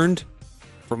learned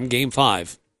from Game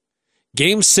 5.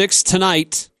 Game 6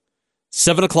 tonight,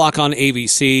 7 o'clock on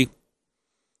ABC.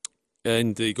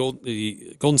 And the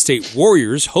Golden State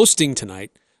Warriors hosting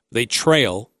tonight. They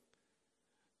trail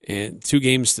and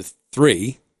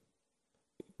 2-3.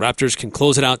 Raptors can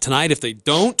close it out tonight. If they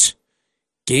don't,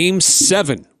 Game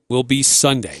 7 will be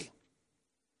Sunday.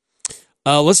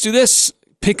 Let's do this.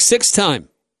 Pick 6 time.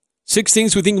 6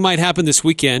 things we think might happen this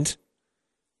weekend.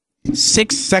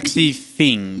 6 sexy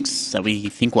things that we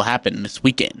think will happen this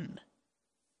weekend.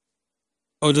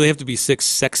 Oh, do they have to be 6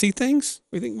 sexy things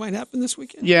we think might happen this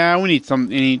weekend? Yeah, we need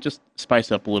something. Just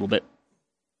spice up a little bit.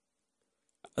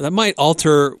 That might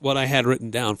alter what I had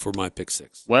written down for my pick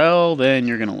 6. Well, then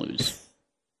you're going to lose.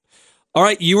 All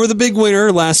right, you were the big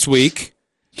winner last week.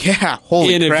 Yeah, holy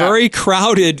crap. In a very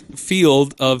crowded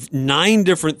field of 9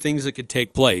 different things that could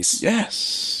take place.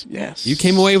 Yes. You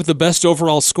came away with the best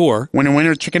overall score.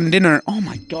 Winner, chicken dinner. Oh,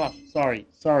 my gosh. Sorry.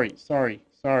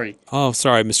 Oh,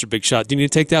 sorry, Mr. Big Shot. Do you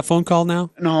need to take that phone call now?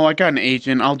 No, I got an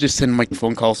agent. I'll just send my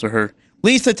phone calls to her.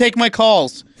 Lisa, take my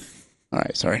calls. All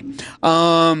right, sorry.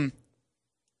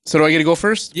 So do I get to go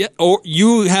first? Yeah, or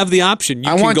you have the option.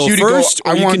 You can go first,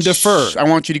 or you can defer. I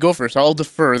want you to go first. I'll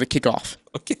defer the kickoff.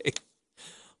 Okay.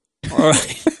 All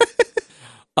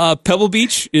right. Pebble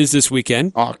Beach is this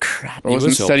weekend. Oh, crap. I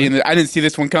wasn't studying this. I didn't see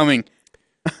this one coming.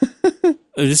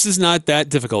 This is not that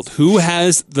difficult. Who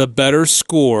has the better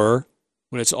score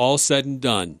when it's all said and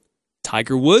done?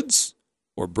 Tiger Woods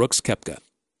or Brooks Koepka?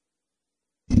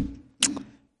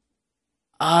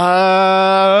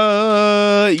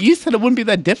 You said it wouldn't be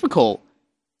that difficult.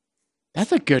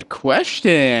 That's a good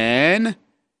question.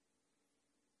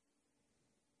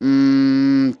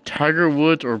 Tiger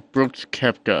Woods or Brooks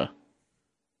Koepka?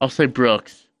 I'll say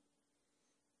Brooks.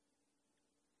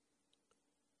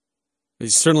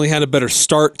 He's certainly had a better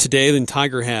start today than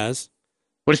Tiger has.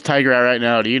 What is Tiger at right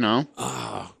now? Do you know?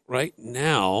 Right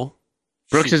now,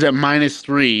 Brooks is at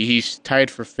 -3. He's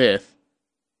tied for 5th.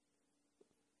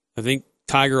 I think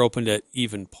Tiger opened at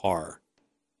even par.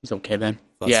 He's okay then.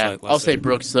 Last I'll say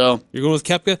Brooks though. You're going with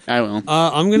Koepka? I will.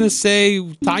 I'm going to say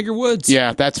Tiger Woods.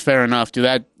 Yeah, that's fair enough,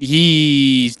 dude.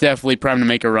 He's definitely primed to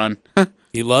make a run.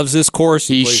 He loves this course.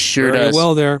 He plays sure very does.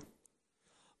 well there.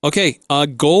 Okay,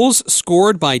 goals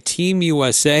scored by Team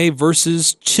USA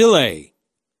versus Chile.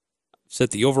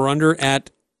 Set the over-under at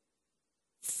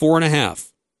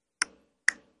 4.5.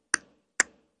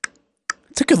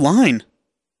 It's a good line.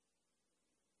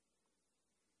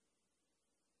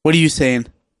 What are you saying?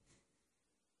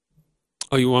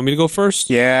 Oh, you want me to go first?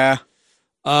 Yeah.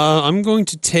 I'm going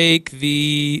to take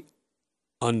the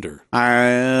under. Oh,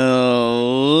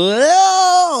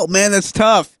 man, that's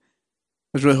tough.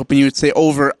 I was really hoping you would say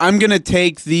over. I'm going to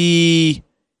take the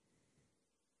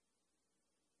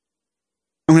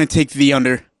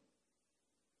under.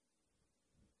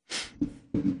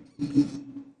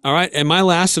 All right, and my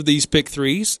last of these my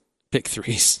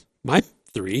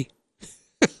three,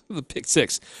 the pick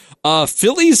six.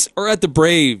 Phillies are at the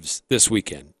Braves this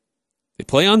weekend. They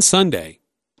play on Sunday.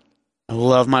 I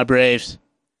love my Braves.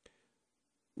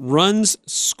 Runs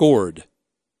scored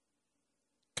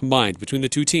combined between the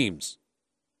two teams,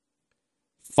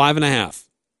 5.5.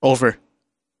 Over.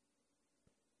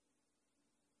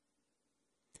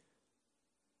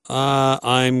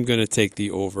 I'm going to take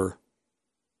the over.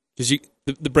 Because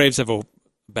the Braves have a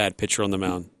bad pitcher on the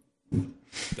mound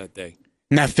that day.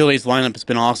 And that Phillies lineup has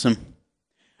been awesome.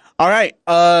 All right.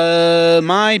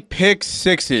 My pick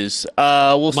sixes.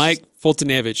 Mike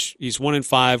Fultonevich, he's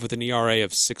 1-5 with an ERA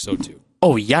of 6.02.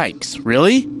 Oh, yikes.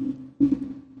 Really?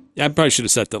 Yeah, I probably should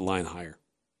have set that line higher.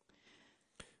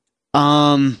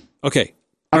 Okay.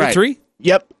 All right. 3?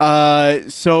 Yep.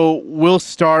 So we'll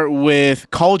start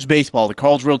with college baseball. The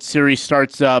College World Series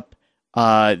starts up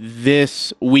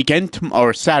this weekend,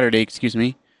 or Saturday, excuse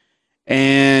me.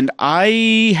 And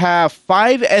I have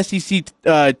 5 SEC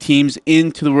teams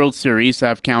into the World Series,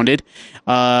 I've counted.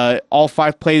 All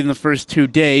 5 played in the first 2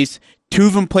 days. 2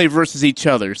 of them play versus each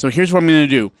other. So here's what I'm going to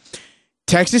do.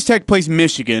 Texas Tech plays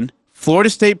Michigan. Florida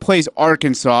State plays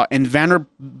Arkansas. And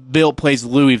Vanderbilt plays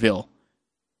Louisville.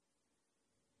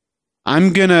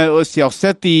 I'm going to, I'll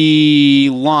set the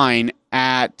line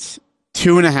at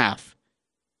 2.5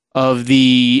 of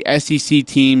the SEC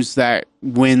teams that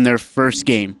win their first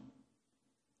game.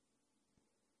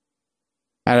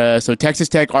 So Texas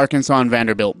Tech, Arkansas, and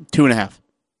Vanderbilt, 2.5.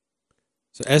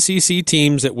 So SEC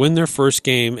teams that win their first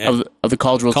game of the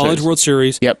College World World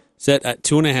Series. Yep. Set at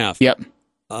 2.5. Yep.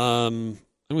 I'm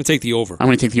going to take the over. I'm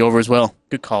going to take the over as well.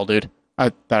 Good call, dude.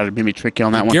 I thought it'd be tricky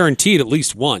on that one. Guaranteed at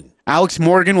least one. Alex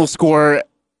Morgan will score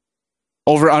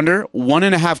over/under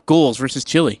 1.5 goals versus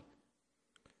Chile.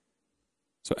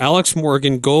 So Alex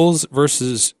Morgan goals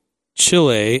versus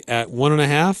Chile at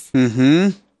 1.5.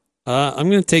 Mm-hmm. I'm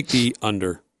going to take the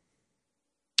under.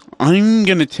 I'm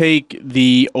going to take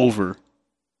the over.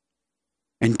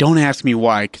 And don't ask me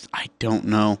why, because I don't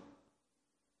know.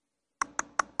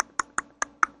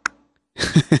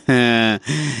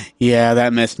 Yeah,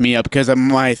 that messed me up, because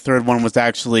my third one was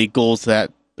actually goals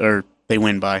that they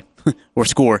win by or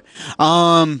score.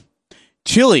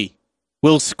 Chile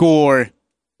will score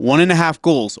 1.5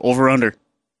 goals over/under.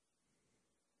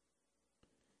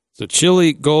 So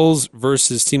Chile goals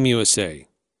versus Team USA.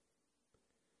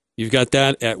 You've got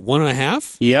that at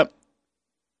 1.5? Yep.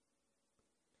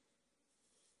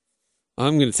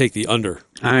 I'm going to take the under.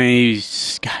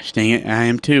 Gosh dang it, I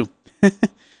am too.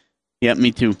 Yep,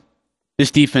 me too. This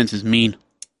defense is mean.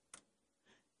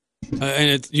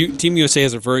 And Team USA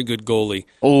has a very good goalie.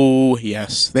 Oh,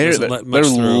 yes. They're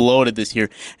loaded this year.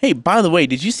 Hey, by the way,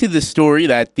 did you see the story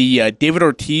that the David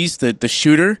Ortiz, the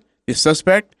shooter, the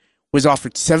suspect, was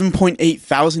offered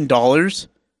 $7,800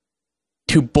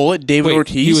 to bullet David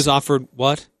Ortiz? He was offered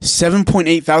what?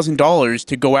 $7,800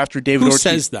 to go after David Ortiz. Who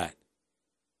says that?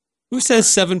 Who says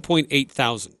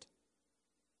 7,800?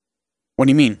 What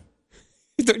do you mean?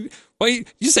 Why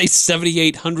you say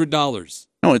 $7,800?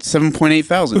 No, it's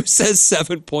 7,800. Who says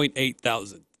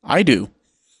 7,800? I do.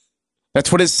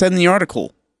 That's what it said in the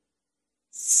article.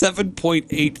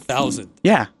 7,800.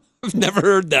 Yeah. I've never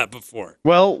heard that before.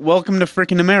 Well, welcome to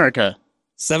frickin' America.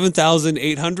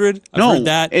 7,800? I've no, heard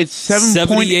that. It's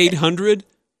 7,800?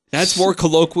 That's more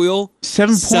colloquial.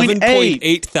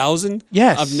 7,800?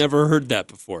 Yes. I've never heard that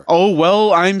before. Oh,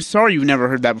 well, I'm sorry you've never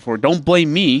heard that before. Don't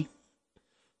blame me.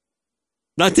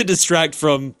 Not to distract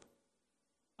from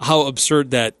how absurd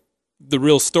that the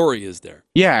real story is there.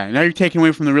 Yeah, now you're taking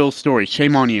away from the real story.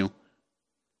 Shame on you.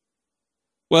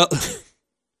 Well,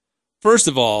 first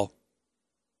of all,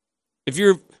 I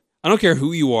don't care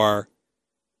who you are,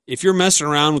 if you're messing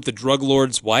around with the drug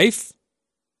lord's wife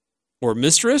or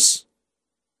mistress,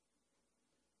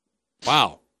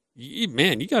 wow,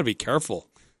 man, you got to be careful.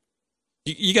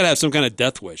 You got to have some kind of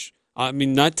death wish. I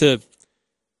mean, not to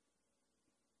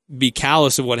be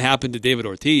callous of what happened to David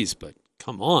Ortiz, but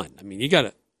come on. I mean, you got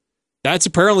to. That's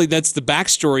the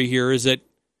backstory here. Is that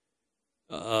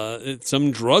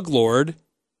some drug lord?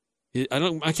 I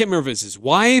can't remember if it's his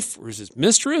wife or his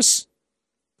mistress.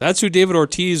 That's who David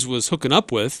Ortiz was hooking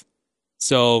up with.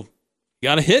 So you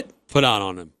got a hit put out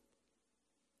on him.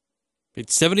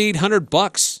 It's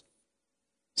 $7,800.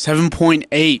 7.8.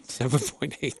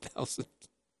 7.8 thousand.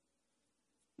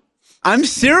 I'm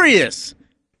serious.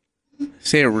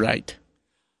 Say it right.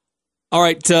 All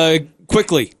right,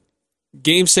 quickly.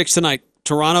 Game 6 tonight.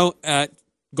 Toronto at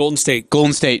Golden State.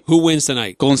 Golden State. Who wins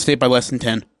tonight? Golden State by less than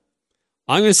 10.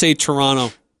 I'm going to say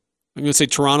Toronto. I'm going to say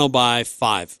Toronto by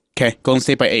 5. Okay, Golden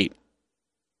State by 8.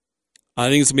 I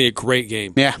think it's going to be a great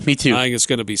game. Yeah, me too. I think it's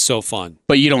going to be so fun.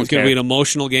 But you don't It's care. going to be an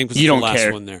emotional game because it's You the don't last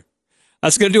care. one there.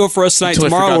 That's going to do it for us tonight. Until I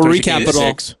Tomorrow forgot we'll there's a recap game it all.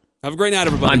 6. Have a great night,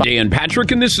 everybody. I'm Dan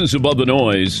Patrick, and this is Above the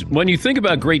Noise. When you think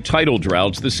about great title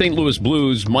droughts, the St. Louis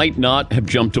Blues might not have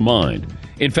jumped to mind.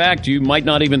 In fact, you might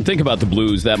not even think about the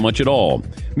Blues that much at all.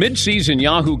 Mid-season,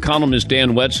 Yahoo columnist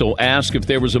Dan Wetzel asked if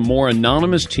there was a more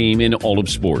anonymous team in all of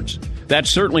sports. That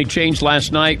certainly changed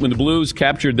last night when the Blues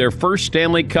captured their first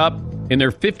Stanley Cup in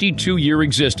their 52-year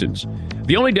existence.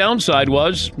 The only downside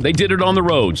was they did it on the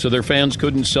road, so their fans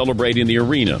couldn't celebrate in the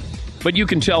arena. But you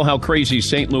can tell how crazy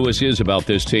St. Louis is about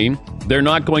this team. They're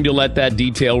not going to let that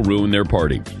detail ruin their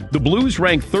party. The Blues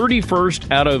ranked 31st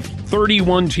out of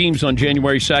 31 teams on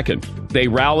January 2nd. They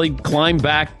rallied, climbed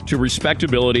back to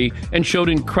respectability, and showed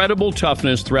incredible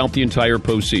toughness throughout the entire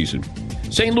postseason.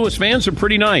 St. Louis fans are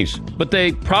pretty nice, but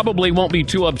they probably won't be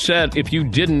too upset if you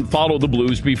didn't follow the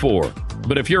Blues before.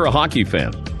 But if you're a hockey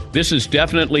fan, this is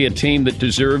definitely a team that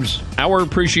deserves our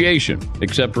appreciation,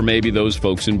 except for maybe those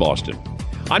folks in Boston.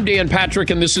 I'm Dan Patrick,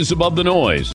 and this is Above the Noise.